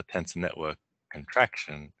expressions for tensor network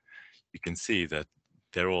contraction, you can see that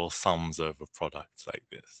they're all sums over products like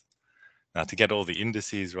this. Now, to get all the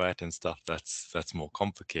indices right and stuff, that's more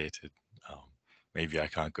complicated. Maybe I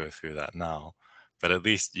can't go through that now, but at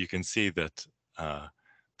least you can see that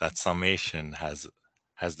that summation has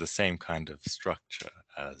the same kind of structure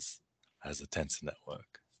as a tensor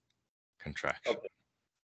network contraction. Okay.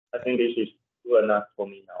 I think this is good enough for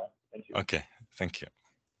me now. Thank you. Okay, thank you.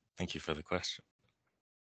 Thank you for the question.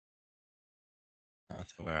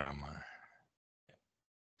 Where am I?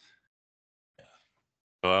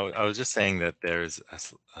 So I was just saying that there is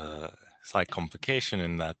a slight complication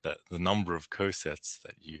in that the number of cosets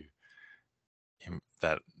that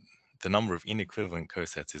the number of inequivalent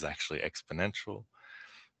cosets is actually exponential.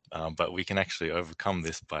 but we can actually overcome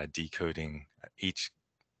this by decoding each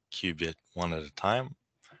qubit one at a time,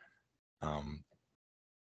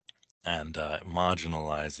 and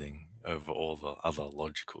marginalizing over all the other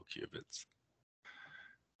logical qubits.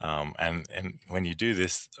 And when you do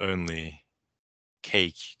this, only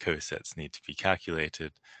k cosets need to be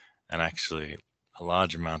calculated, and actually a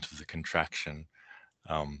large amount of the contraction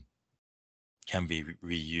can be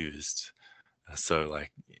reused. So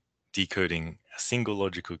like decoding a single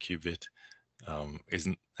logical qubit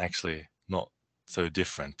isn't actually not so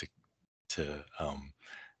different to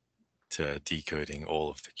decoding all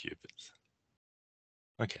of the qubits.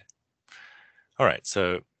 Okay. All right.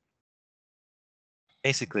 So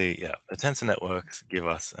basically, yeah, the tensor networks give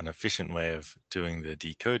us an efficient way of doing the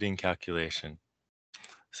decoding calculation.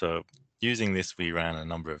 So using this, we ran a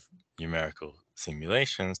number of numerical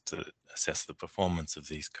simulations to assess the performance of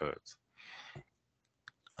these codes.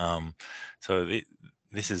 So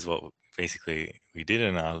this is what basically we did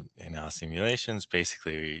in our simulations.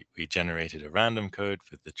 Basically, we generated a random code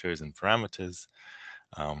with the chosen parameters.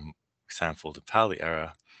 We sampled a Pauli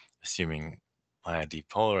error, assuming a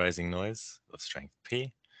depolarizing noise of strength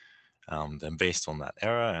p. Then based on that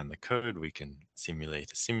error and the code, we can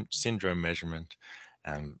simulate a syndrome measurement,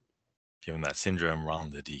 and given that syndrome, run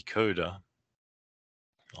the decoder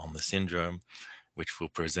on the syndrome, which will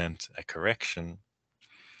present a correction.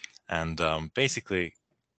 And basically,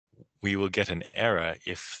 we will get an error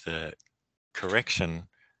if the correction,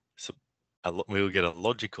 we will get a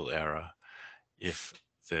logical error if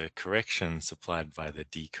the correction supplied by the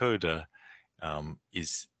decoder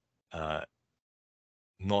is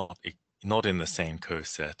not in the same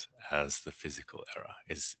coset as the physical error,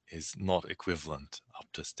 is not equivalent up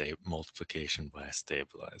to multiplication by a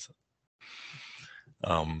stabilizer.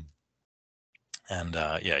 And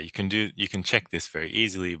yeah, you can check this very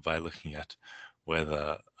easily by looking at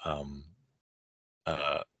whether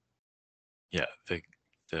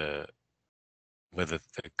whether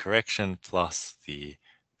the correction plus the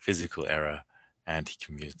physical error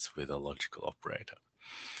anti-commutes with a logical operator.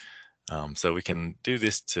 So we can do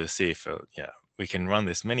this to see if we can run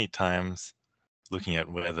this many times, looking at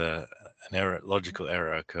whether an logical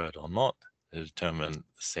error occurred or not, to determine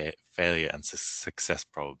failure and success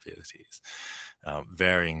probabilities,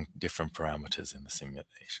 varying different parameters in the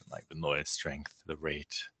simulation, like the noise strength, the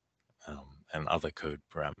rate, and other code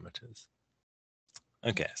parameters.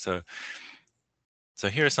 Okay, so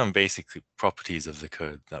here are some basic properties of the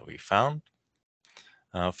code that we found.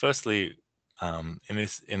 Firstly, in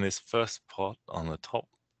this first plot on the top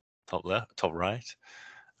right,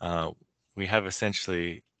 we have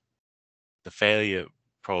essentially the failure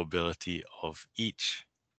probability of each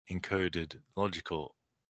encoded logical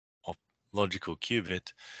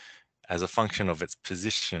qubit as a function of its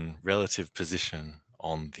relative position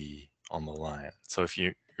on the line. So if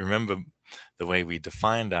you remember the way we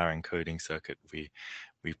defined our encoding circuit, we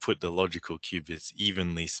put the logical qubits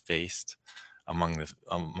evenly spaced among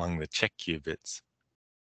the check qubits.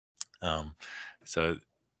 So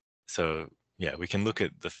yeah, we can look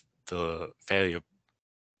at the failure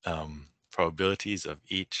probabilities of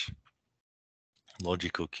each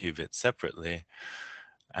logical qubit separately,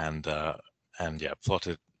 and yeah, plot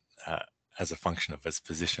it as a function of its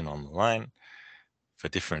position on the line for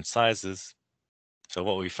different sizes. So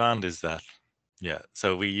what we found is that, yeah,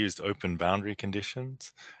 so we used open boundary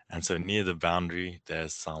conditions, and so near the boundary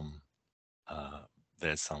there's some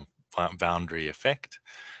boundary effect,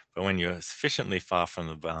 but when you're sufficiently far from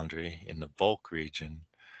the boundary in the bulk region,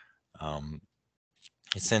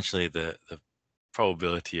 essentially the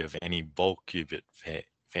probability of any bulk qubit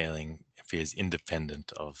failing appears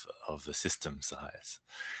independent of the system size,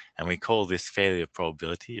 and we call this failure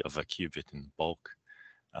probability of a qubit in bulk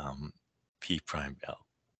p prime l.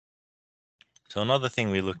 So another thing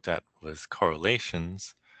we looked at was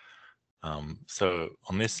correlations. So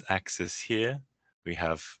on this axis here, we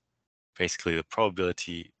have basically the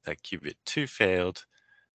probability that qubit 2 failed,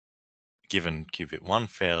 given qubit 1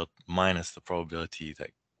 failed, minus the probability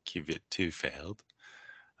that qubit 2 failed.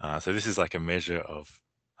 So this is like a measure of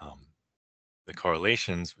the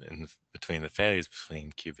correlations between the failures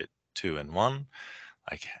between qubit 2 and 1.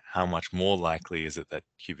 Like how much more likely is it that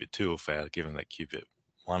qubit 2 will fail given that qubit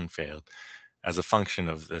 1 failed, as a function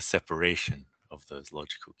of the separation of those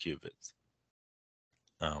logical qubits.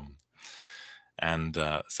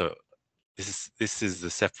 So this is the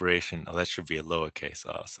separation. Oh, that should be a lowercase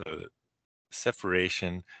r. So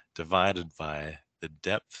separation divided by the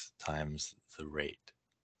depth times the rate.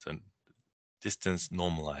 So distance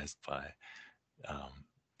normalized by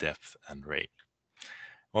depth and rate.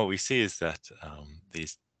 What we see is that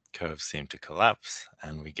these curves seem to collapse,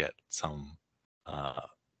 and we get some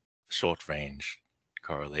short-range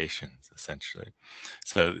correlations, essentially.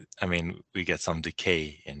 So, I mean, we get some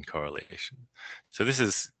decay in correlation. So this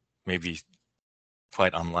is maybe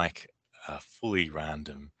quite unlike a fully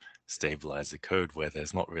random stabilizer code where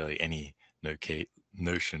there's not really any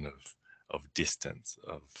notion of distance,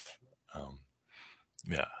 of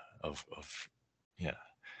yeah.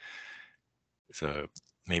 So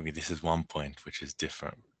maybe this is one point which is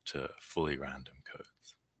different to fully random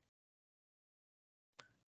codes.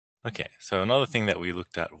 Okay, so another thing that we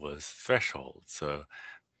looked at was threshold. So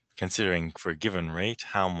considering for a given rate,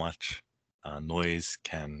 how much noise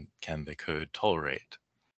can the code tolerate?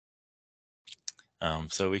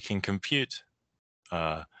 So we can compute.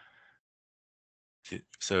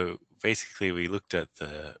 So basically, we looked at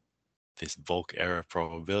this bulk error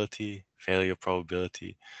probability, failure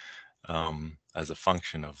probability, as a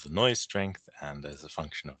function of the noise strength and as a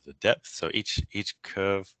function of the depth. So each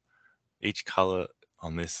curve, each color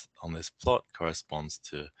on this plot corresponds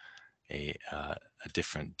to a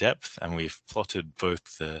different depth, and we've plotted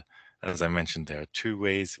both the. As I mentioned, there are two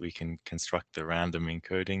ways we can construct the random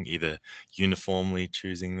encoding: either uniformly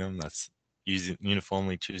choosing them, that's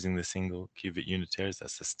uniformly choosing the single qubit unitaries,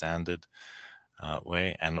 that's the standard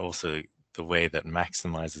way, and also the way that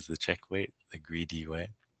maximizes the check weight, the greedy way.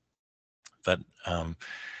 But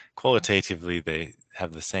qualitatively, they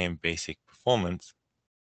have the same basic performance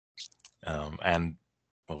and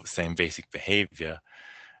the same basic behavior.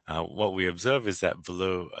 What we observe is that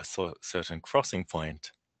below a certain crossing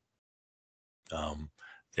point,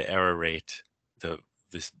 the error rate,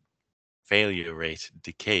 this failure rate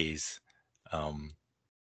decays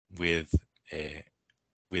with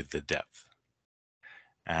the depth,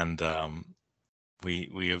 and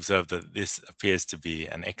we observe that this appears to be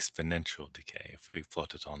an exponential decay if we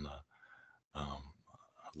plot it on a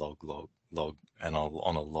log and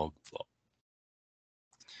on a log plot.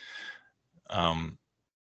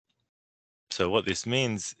 So what this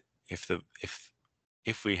means, if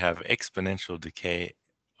we have exponential decay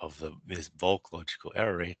of this bulk logical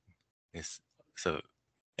error rate, so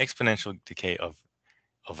exponential decay of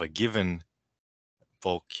a given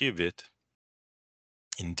bulk qubit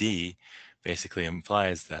in D basically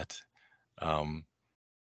implies that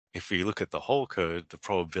if we look at the whole code, the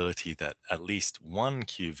probability that at least one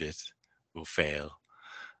qubit will fail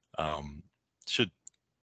should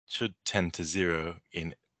tend to 0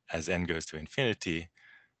 as n goes to infinity,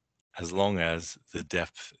 as long as the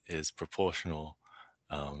depth is proportional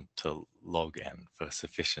to log n for a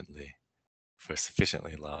sufficiently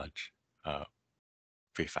large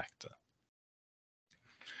prefactor.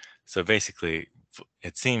 So basically,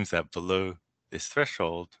 it seems that below this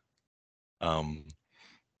threshold,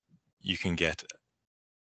 you can get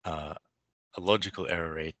a logical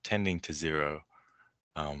error rate tending to 0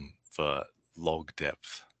 for log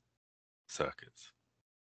depth circuits.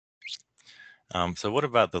 So what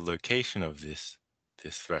about the location of this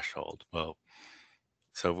threshold? Well,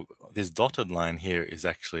 so this dotted line here is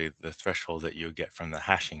actually the threshold that you get from the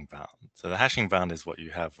hashing bound. So the hashing bound is what you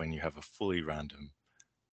have when you have a fully random,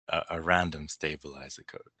 a random stabilizer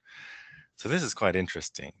code. So this is quite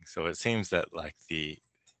interesting. So it seems that like the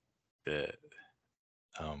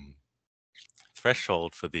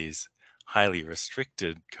threshold for these highly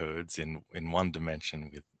restricted codes in one dimension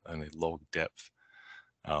with only log depth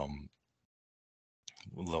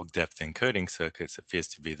encoding circuits appears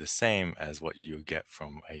to be the same as what you get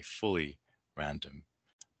from a fully random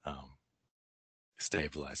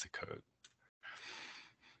stabilizer code.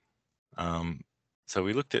 So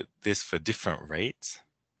we looked at this for different rates,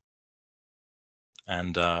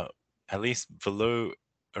 and at least below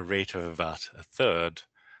a rate of about a third,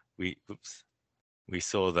 we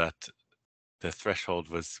saw that the threshold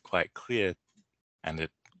was quite clear, and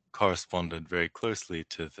it corresponded very closely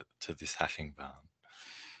to this hashing bound.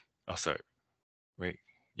 Oh, sorry, rate,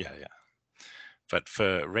 yeah. But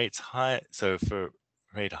for rates high, so for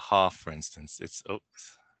rate half, for instance, it's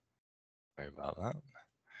sorry about that.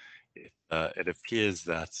 It appears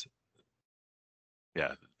that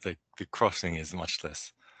the crossing is much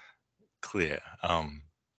less clear.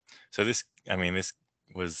 So this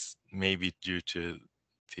was maybe due to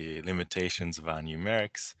the limitations of our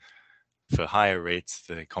numerics. For higher rates,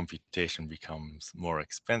 the computation becomes more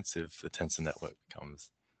expensive. The tensor network becomes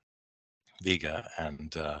bigger,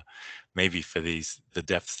 and maybe for the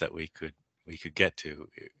depths that we could get to,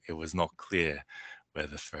 it was not clear where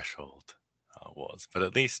the threshold was. But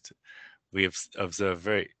at least we have observed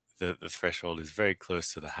the threshold is very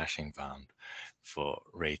close to the hashing bound for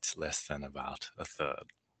rates less than about a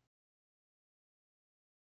third.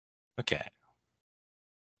 Okay.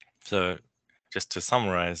 So just to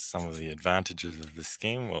summarize some of the advantages of this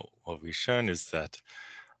scheme, what we've shown is that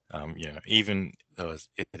even though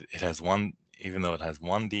it has one, even though it has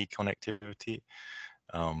 1D connectivity,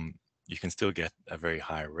 you can still get a very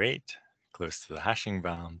high rate, close to the hashing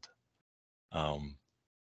bound,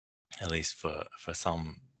 at least for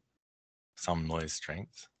some noise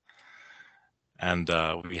strengths. And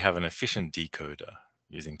we have an efficient decoder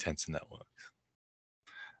using tensor networks.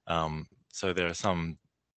 So there are some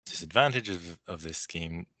disadvantages of this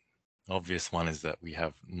scheme. Obvious one is that we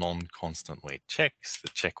have non-constant weight checks. The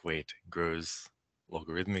check weight grows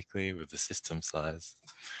logarithmically with the system size.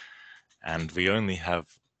 And we only have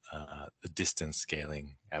the distance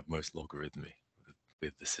scaling at most logarithmic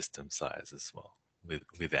with the system size as well,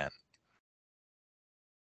 with n.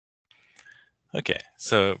 Okay,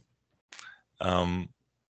 so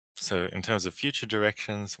so in terms of future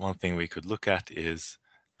directions, one thing we could look at is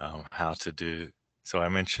how to do. So I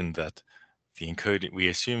mentioned that the encoding, we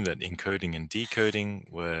assume that encoding and decoding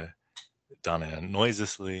were done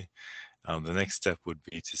noiselessly. The next step would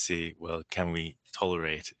be to see, well, can we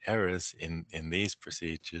tolerate errors in these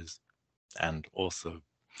procedures? And also,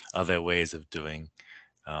 are there ways of doing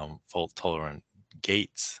fault-tolerant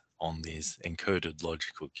gates on these encoded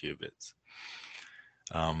logical qubits?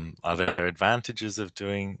 Are there advantages of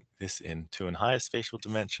doing this in 2 and higher spatial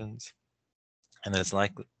dimensions?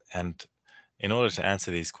 And in order to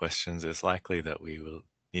answer these questions, it's likely that we will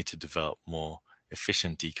need to develop more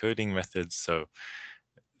efficient decoding methods. So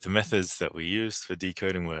the methods that we used for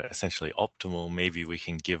decoding were essentially optimal. Maybe we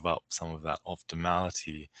can give up some of that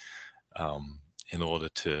optimality in order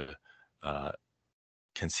to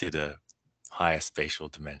consider higher spatial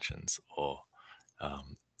dimensions, or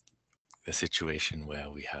a situation where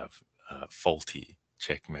we have faulty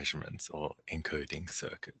check measurements or encoding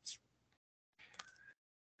circuits.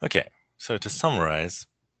 Okay, so to summarize,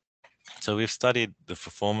 so we've studied the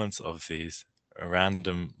performance of these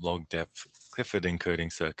random log depth Clifford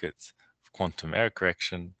encoding circuits for quantum error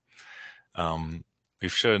correction.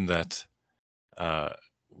 We've shown that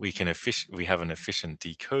we have an efficient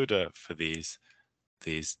decoder for these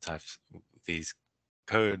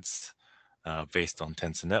codes based on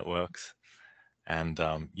tensor networks, and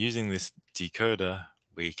using this decoder,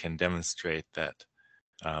 we can demonstrate that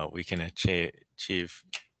we can achieve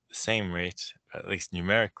the same rate, at least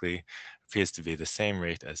numerically, appears to be the same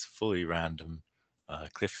rate as fully random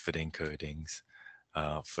Clifford encodings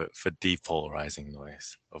for depolarizing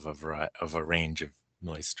noise of a range of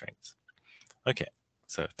noise strengths. Okay,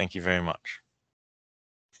 so thank you very much.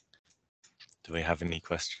 Do we have any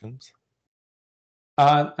questions?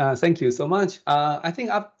 Thank you so much. I think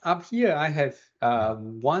up here I have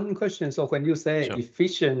one question. So when you say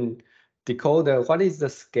efficient decoder, what is the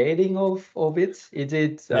scaling of it? Is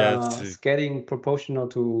it scaling proportional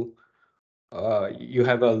to you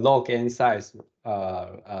have a log n size,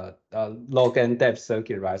 log n depth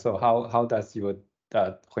circuit, right? So how does your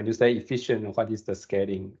when you say efficient, what is the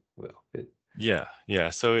scaling of it? Yeah.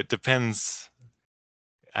 So it depends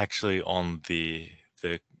actually on the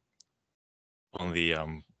how do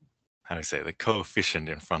I say, the coefficient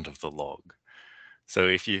in front of the log. So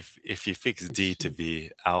if you fix d to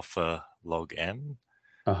be alpha log n,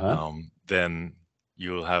 then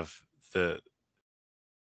you'll have the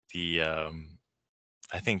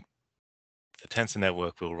I think the tensor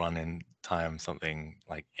network will run in time something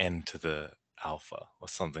like n to the alpha or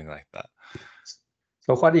something like that.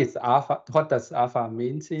 So what is alpha? What does alpha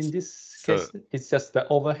means in this case? It's just the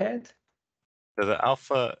overhead. So the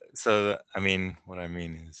alpha. So I mean, what I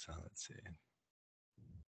mean is, let's see.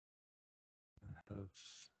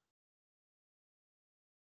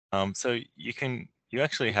 So you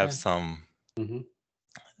actually have some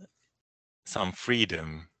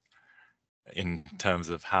freedom in terms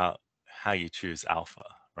of how you choose alpha,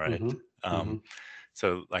 right?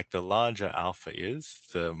 So like the larger alpha is,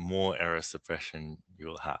 the more error suppression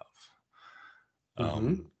you'll have.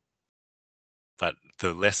 But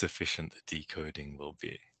the less efficient the decoding will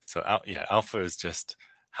be. So alpha is just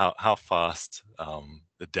how fast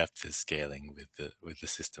the depth is scaling with the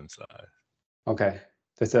system size. Okay,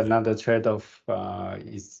 that's another trade-off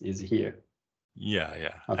is here. Yeah.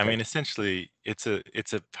 Okay. I mean, essentially, it's a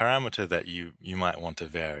parameter that you might want to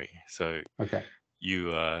vary. So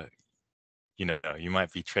you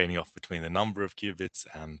might be trading off between the number of qubits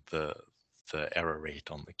and the error rate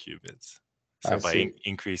on the qubits. So by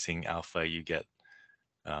increasing alpha, you get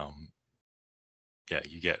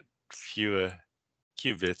fewer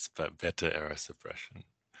qubits but better error suppression.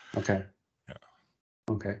 Okay. Yeah.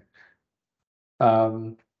 Okay.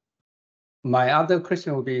 My other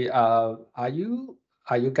question would be, are you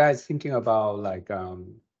guys thinking about like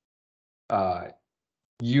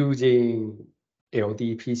using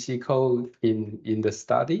LDPC code in the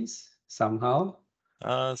studies somehow?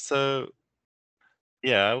 So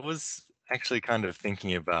yeah, I was actually kind of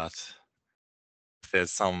thinking about if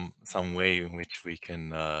there's some way in which we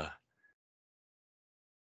can I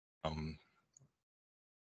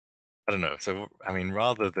don't know. So I mean,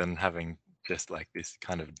 rather than having just like this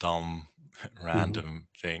kind of dumb random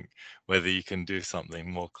thing, whether you can do something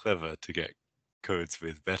more clever to get codes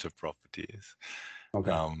with better properties.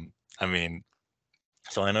 Okay. I mean,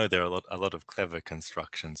 so I know there are a lot of clever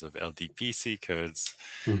constructions of LDPC codes.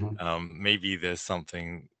 Maybe there's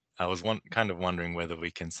something I was kind of wondering whether we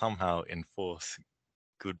can somehow enforce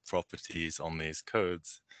good properties on these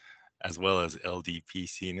codes as well as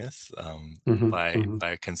LDPC-ness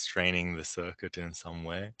by constraining the circuit in some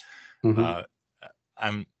way. I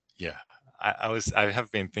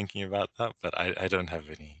have been thinking about that, but I don't have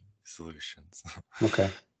any solutions.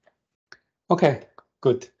 Okay,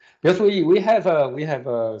 good. Because we have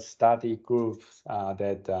a study group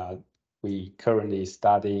that we currently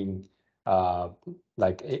studying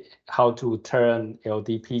like how to turn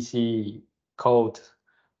LDPC code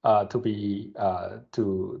to be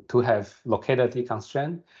to have locality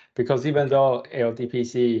constraint, because even though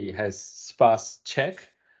LDPC has sparse check,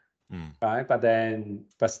 right,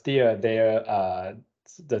 but still there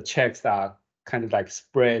the checks are kind of like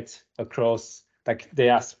spread across, like they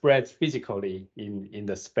are spread physically in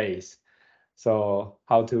the space. So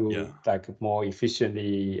how to like more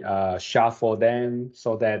efficiently shuffle them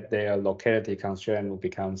so that their locality constraint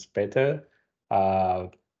becomes better.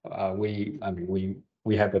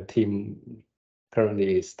 We have a team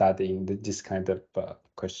currently studying this kind of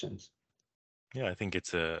questions. Yeah, I think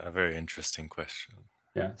it's a very interesting question.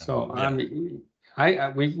 Yeah. So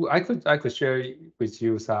I could share with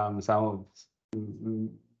you some of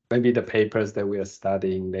maybe the papers that we are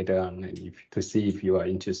studying later on, to see if you are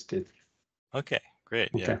interested. Okay, great.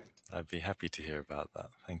 Okay. Yeah, I'd be happy to hear about that.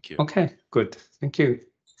 Thank you. Okay, good. Thank you.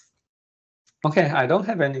 Okay, I don't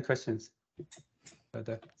have any questions. Does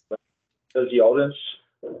the audience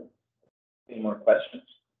any more questions?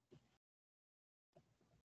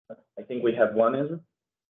 I think we have one answer.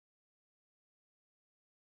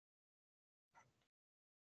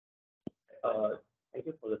 Thank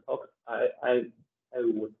you for the talk. I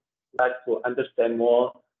would like to understand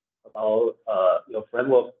more about your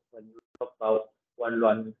framework when you talk about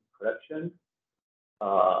one-run correction.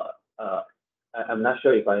 I'm not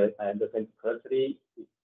sure if I understand correctly.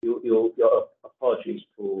 Your approach is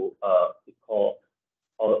to call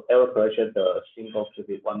or error correction the single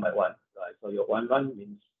qubit one by one, right? So your one run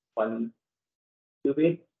means one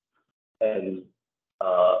qubit, and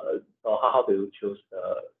so how do you choose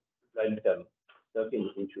the random circuit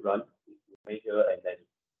you need to run? You measure and then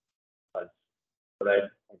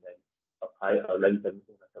correct and then apply a random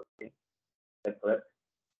circuit. Is that correct?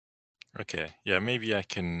 Okay. Yeah, maybe I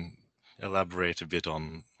can elaborate a bit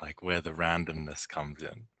on like where the randomness comes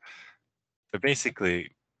in. But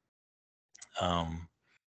basically,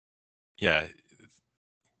 yeah,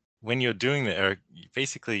 when you're doing the error,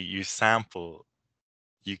 basically you sample,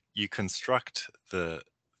 you construct the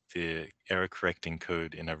error correcting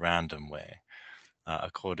code in a random way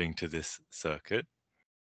according to this circuit.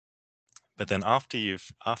 But then after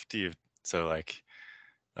you've so like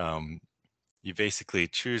you basically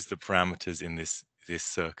choose the parameters in this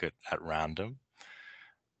circuit at random.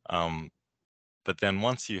 But then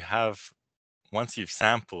once you've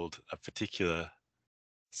sampled a particular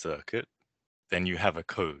circuit, then you have a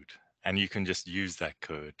code, and you can just use that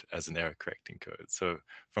code as an error correcting code. So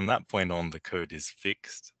from that point on, the code is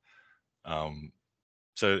fixed.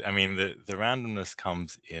 So I mean, the randomness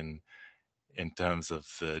comes in terms of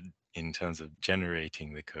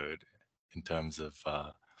generating the code, in terms of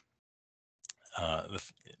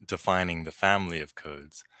defining the family of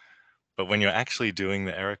codes. But when you're actually doing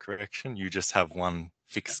the error correction, you just have one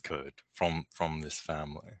fixed code from this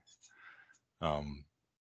family.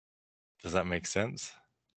 Does that make sense?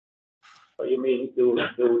 So you mean do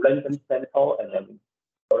random sample and then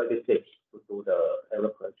already fix to do the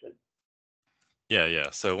error correction?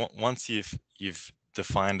 Yeah. So once you've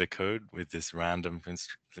defined a code with this random,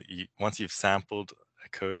 once you've sampled a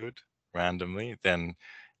code randomly, then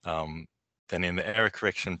in the error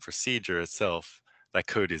correction procedure itself, that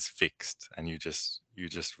code is fixed, and you just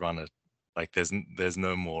run it. Like there's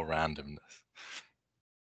no more randomness.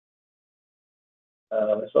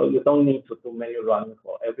 So you don't need to do many runs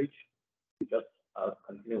for average. You just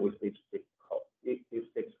continue with this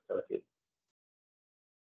fixed circuit.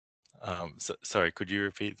 Sorry, could you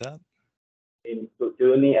repeat that? Do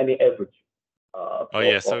you need any average? Oh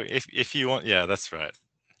yeah. So if you want, yeah, that's right.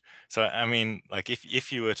 So I mean, like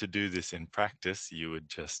if you were to do this in practice, you would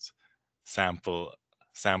just sample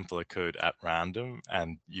a code at random,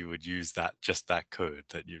 and you would use just that code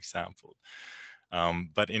that you've sampled.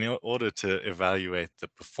 But in order to evaluate the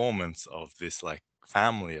performance of this like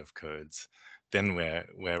family of codes, then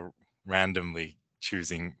we're randomly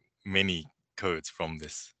choosing many codes from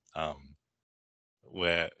this.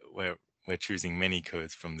 We're choosing many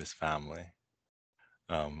codes from this family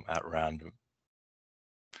at random.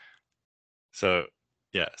 So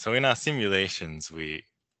yeah, so in our simulations, we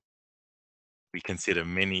consider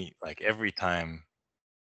many, like every time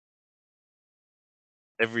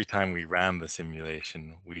we ran the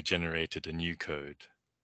simulation, we generated a new code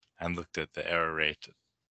and looked at the error rate,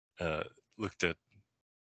 looked at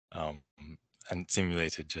and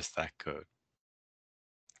simulated just that code.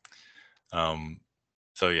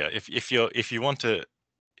 So yeah, if you want to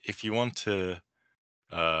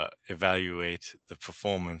evaluate the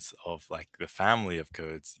performance of like the family of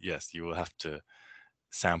codes, yes, you will have to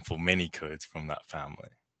sample many codes from that family.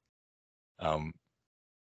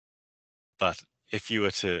 But if you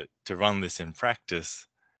were to run this in practice,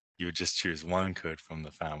 you would just choose one code from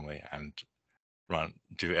the family and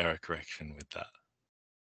do error correction with that.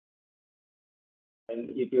 And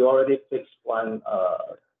if you already fixed one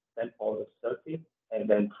sample of the circuit, and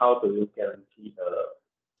then how do you guarantee the?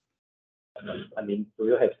 I mean, do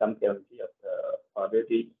you have some guarantee of the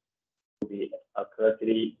probability to be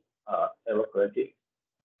correctly error corrected?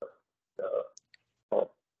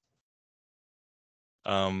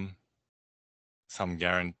 Some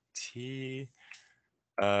guarantee.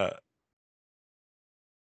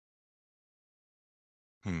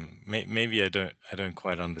 Maybe I don't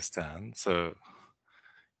quite understand. So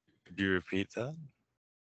could you repeat that?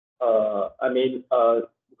 I mean,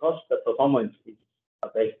 because the performance is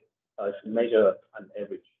based measured on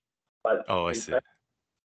average, but oh, I see.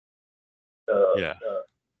 The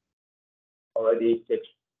already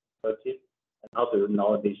fixed circuit, and how do you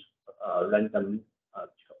know this random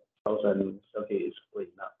chosen circuit is good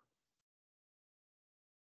enough?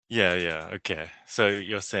 Yeah, okay. So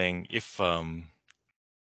you're saying if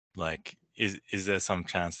like is there some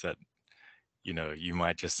chance that you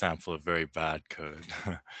might just sample a very bad code?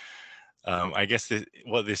 I guess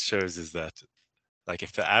what this shows is that like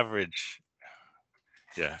if the average,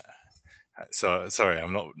 yeah. So sorry,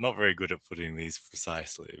 I'm not very good at putting these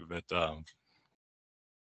precisely, but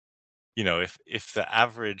if the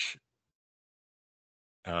average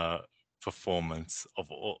performance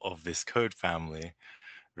of this code family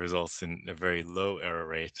results in a very low error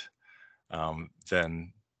rate,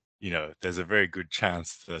 then there's a very good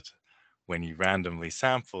chance that when you randomly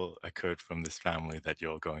sample a code from this family that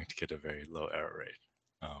you're going to get a very low error rate.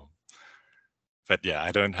 But yeah,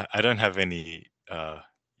 I don't have any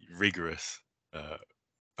rigorous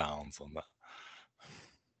bounds on that.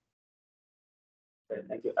 Okay,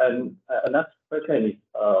 thank you. And another question is,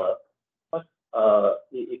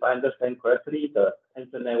 if I understand correctly, the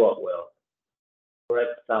tensor network will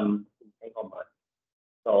correct some entanglement.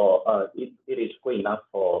 So it is good enough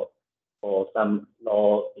for some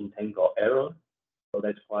low entangled error. So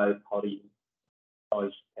that's why Pauli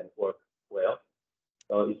noise can work well.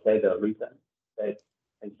 So is that the reason that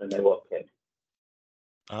tensor network can?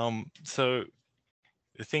 So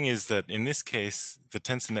the thing is that in this case, the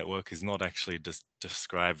tensor network is not actually just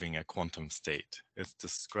describing a quantum state. It's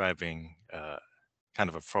describing kind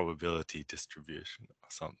of a probability distribution or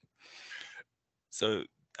something. So,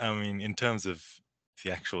 I mean, in terms of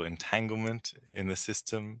the actual entanglement in the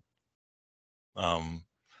system,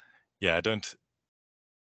 yeah, I don't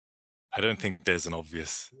think there's an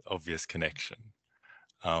obvious connection.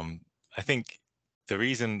 I think the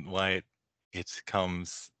reason why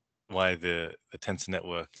why the tensor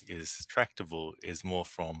network is tractable is more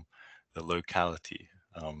from the locality,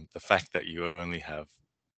 the fact that you only have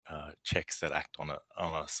checks that act on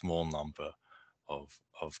a small number of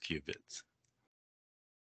qubits.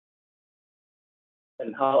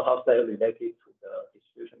 And how's that related to the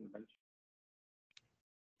distribution you mentioned?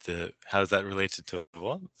 How is that related to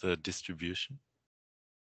what? The distribution?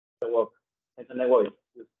 The tensor network is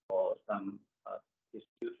used for some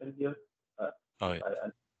distribution here. Oh, yeah.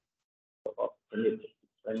 Can you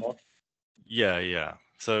explain more? Yeah.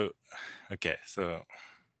 So, okay, so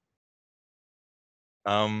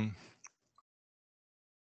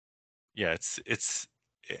yeah, it's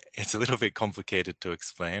a little bit complicated to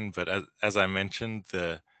explain, but as I mentioned,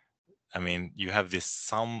 I mean, you have this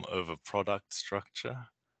sum over product structure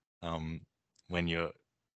when you're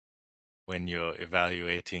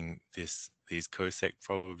evaluating these cosec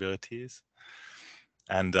probabilities,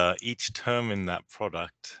 and each term in that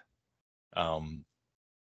product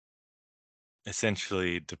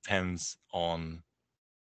essentially depends on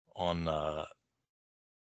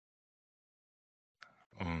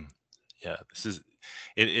yeah,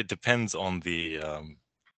 it depends on the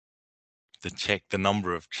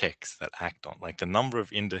number of checks that act on, like the number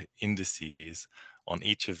of indices on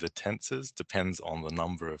each of the tensors depends on the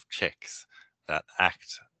number of checks that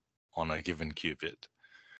act on a given qubit.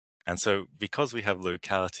 And so because we have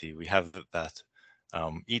locality, we have that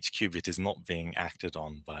each qubit is not being acted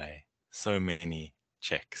on by so many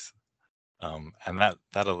checks. And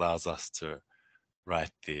that allows us to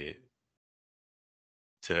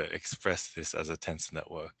express this as a tensor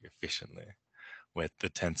network efficiently, where the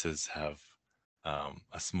tensors have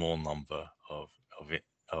a small number of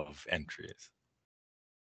entries.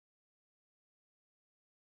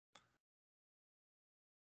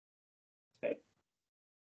 Okay.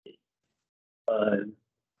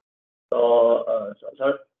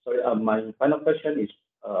 Sorry. My final question is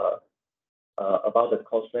about the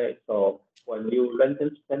coset. So when you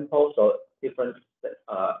random sample, so different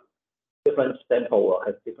sample will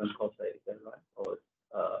have different coset, is that right? Or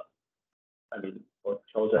or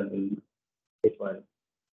chosen in different.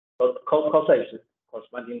 So coset is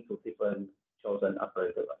corresponding to different chosen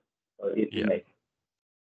operator, right? So it makes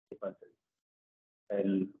differences.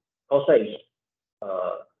 And coset is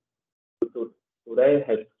do they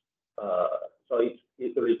have so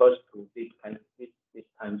it refers to this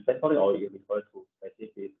time sampling, or it refers to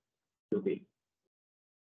specific qubit?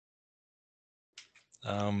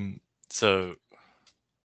 So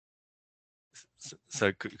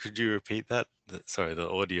could you repeat that? Sorry, the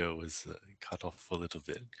audio was cut off a little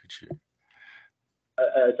bit. Could you?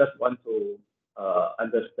 I just want to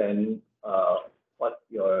understand what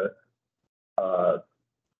your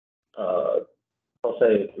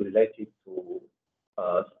process is related to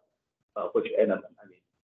which element. I mean,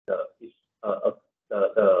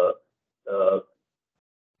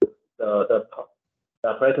 the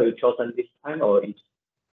operator you chosen this time, or it's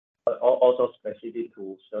also specific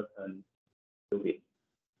to certain qubit.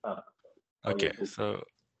 Okay, so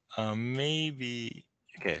maybe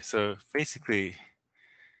so basically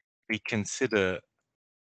we consider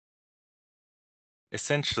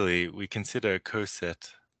a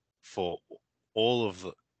coset for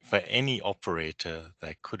any operator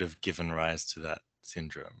that could have given rise to that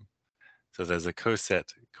syndrome. So there's a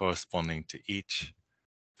coset corresponding to each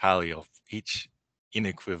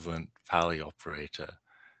inequivalent Pauli operator.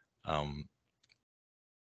 Okay.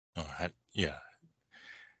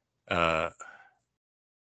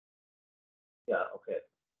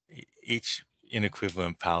 Each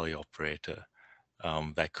inequivalent Pauli operator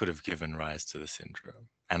that could have given rise to the syndrome,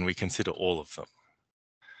 and we consider all of them.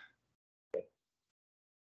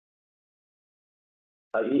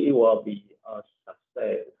 It will be a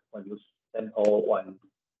subset when you sample one.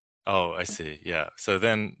 Oh, I see. Yeah. So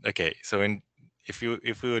then, okay. So if we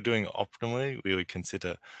were doing optimally, we would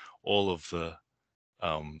consider all of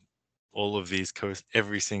these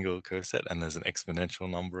every single coset, and there's an exponential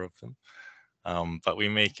number of them. But we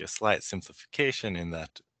make a slight simplification in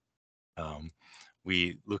that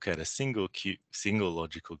we look at a single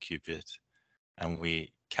logical qubit, and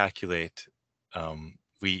we calculate.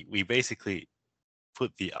 We basically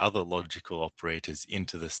put the other logical operators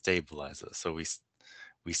into the stabilizer. So we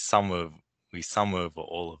sum over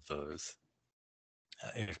all of those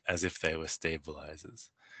as if they were stabilizers,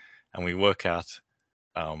 and we work out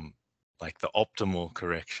like the optimal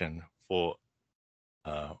correction for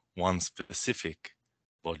one specific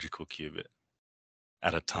logical qubit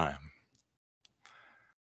at a time.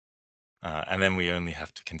 And then we only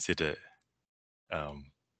have to consider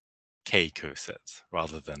k cosets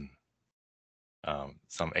rather than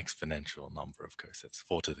some exponential number of cosets,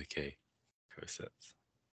 4 to the k cosets.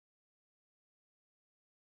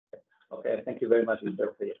 Okay, thank you very much. It's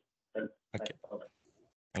very clear. Okay.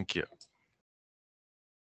 Thank you.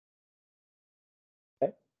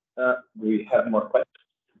 Okay. We have more questions.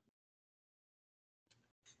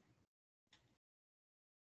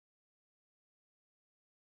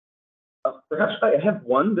 Perhaps I have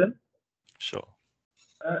one then. Sure.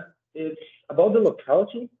 It's about the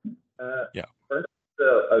locality. First,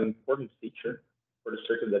 an important feature for the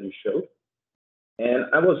circuit that you showed, and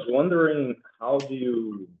I was wondering how do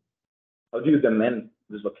you demand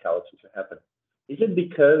this locality to happen? Is it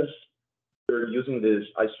because you're using these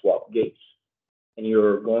I-swap gates, and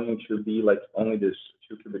you're going to be like only these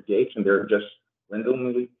 2 qubit gates, and they're just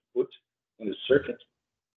randomly put in the circuit?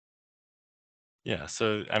 Yeah,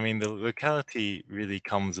 so I mean, the locality really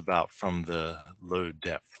comes about from the low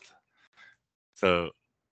depth. So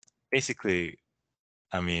basically,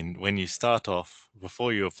 I mean, when you start off,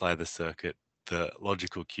 before you apply the circuit, the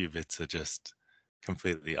logical qubits are just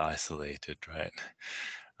completely isolated, right?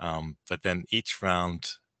 But then each round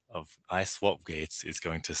of I swap gates is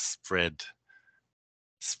going to spread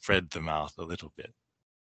them out a little bit.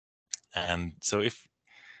 And so if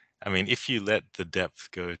you let the depth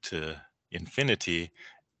go to infinity,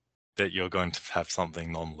 that you're going to have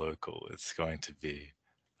something non-local. It's going to be,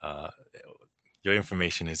 your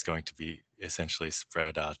information is going to be essentially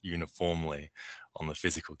spread out uniformly on the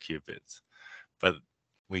physical qubits. But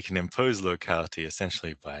we can impose locality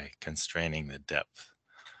essentially by constraining the depth.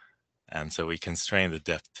 And so we constrain the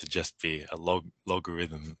depth to just be a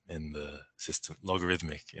logarithmic in the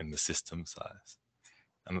system size.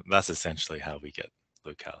 And that's essentially how we get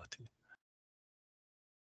locality.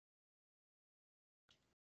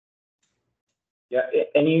 Yeah,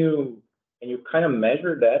 and you kind of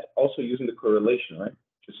measure that also using the correlation, right?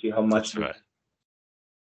 To see how much. That's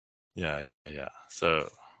right. Yeah. So,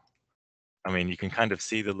 I mean, you can kind of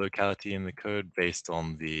see the locality in the code based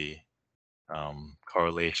on the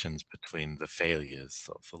correlations between the failures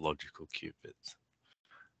of the logical qubits,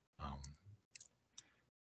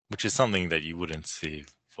 which is something that you wouldn't see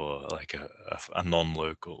for like a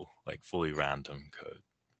non-local, like fully random code.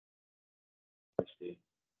 I see.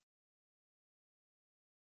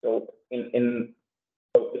 So so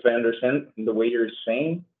if I understand the way you're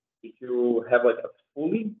saying, if you have like a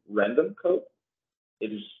fully random code,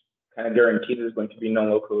 it is kind of guaranteed it's going to be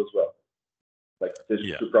non-local as well. Like there's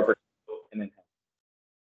two properties and then.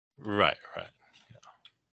 Right.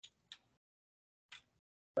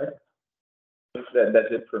 Yeah. Right.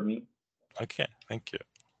 That's it for me. Okay, thank you.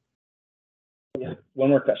 Yeah, one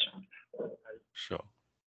more question. Sure.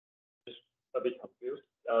 Just a bit confused.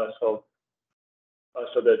 So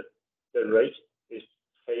the rate is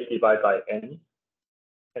k divided by n,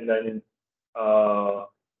 and then in the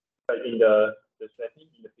setting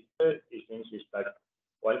in the picture, it seems it's like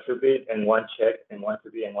 1 qubit and 1 check and 1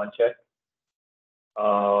 qubit and 1 check.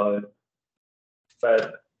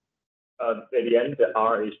 But at the end, the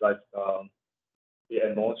R is like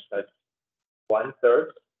at most like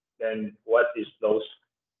 1/3. Then what is those?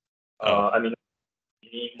 I mean,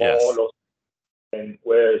 you need more loss. And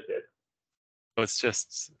where is it? So it's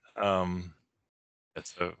just so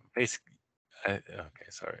basically, okay,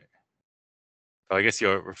 sorry. So I guess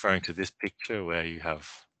you're referring to this picture where you have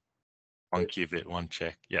 1 qubit, 1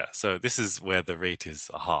 check. Yeah. So this is where the rate is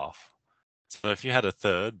a half. So if you had a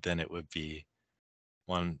third, then it would be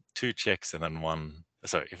 2 checks and then 1.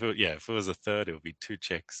 Sorry, if it was a third, it would be 2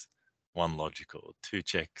 checks, 1 logical, 2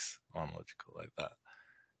 checks, 1 logical, like that.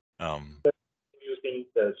 Using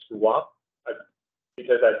the swap,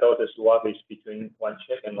 because I thought the swap is between 1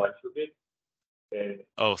 check and 1 qubit. And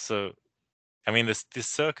so I mean, this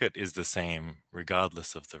circuit is the same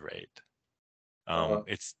regardless of the rate.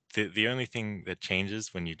 It's the only thing that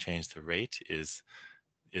changes when you change the rate is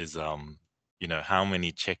how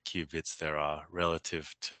many check qubits there are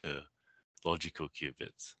relative to logical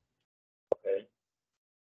qubits. Okay.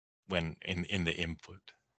 When in the input.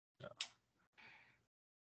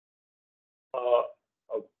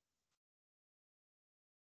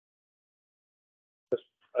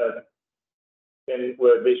 Then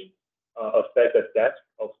will this affect the depth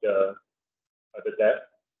of the depth?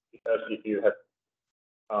 Because if you have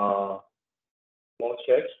more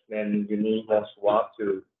checks, then you need more swap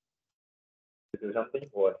to do something,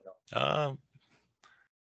 or no?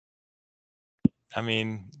 I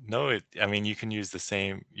mean, no. I mean, you can use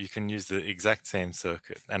the exact same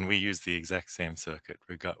circuit, and we use the exact same circuit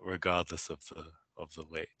regardless of the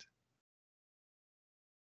weight.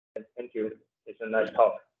 Thank you. It's a nice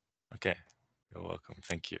talk. Okay, you're welcome.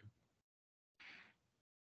 Thank you.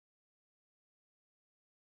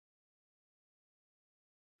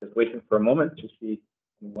 Just waiting for a moment to see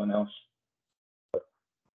anyone else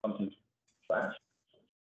something flash.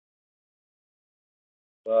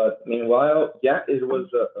 But meanwhile, yeah, it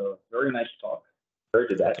was a very nice talk, very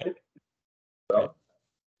didactic. So,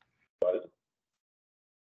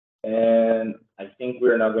 and I think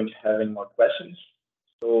we're not going to have any more questions.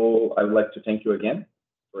 So I would like to thank you again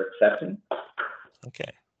for accepting.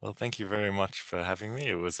 Okay. Well, thank you very much for having me.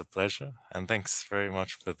 It was a pleasure. And thanks very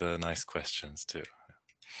much for the nice questions too.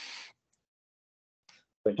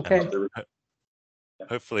 Okay.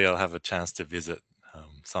 Hopefully I'll have a chance to visit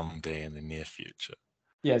someday in the near future.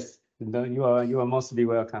 Yes, you are mostly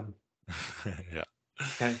welcome. Yeah.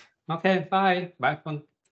 Okay. Okay. Bye. Bye.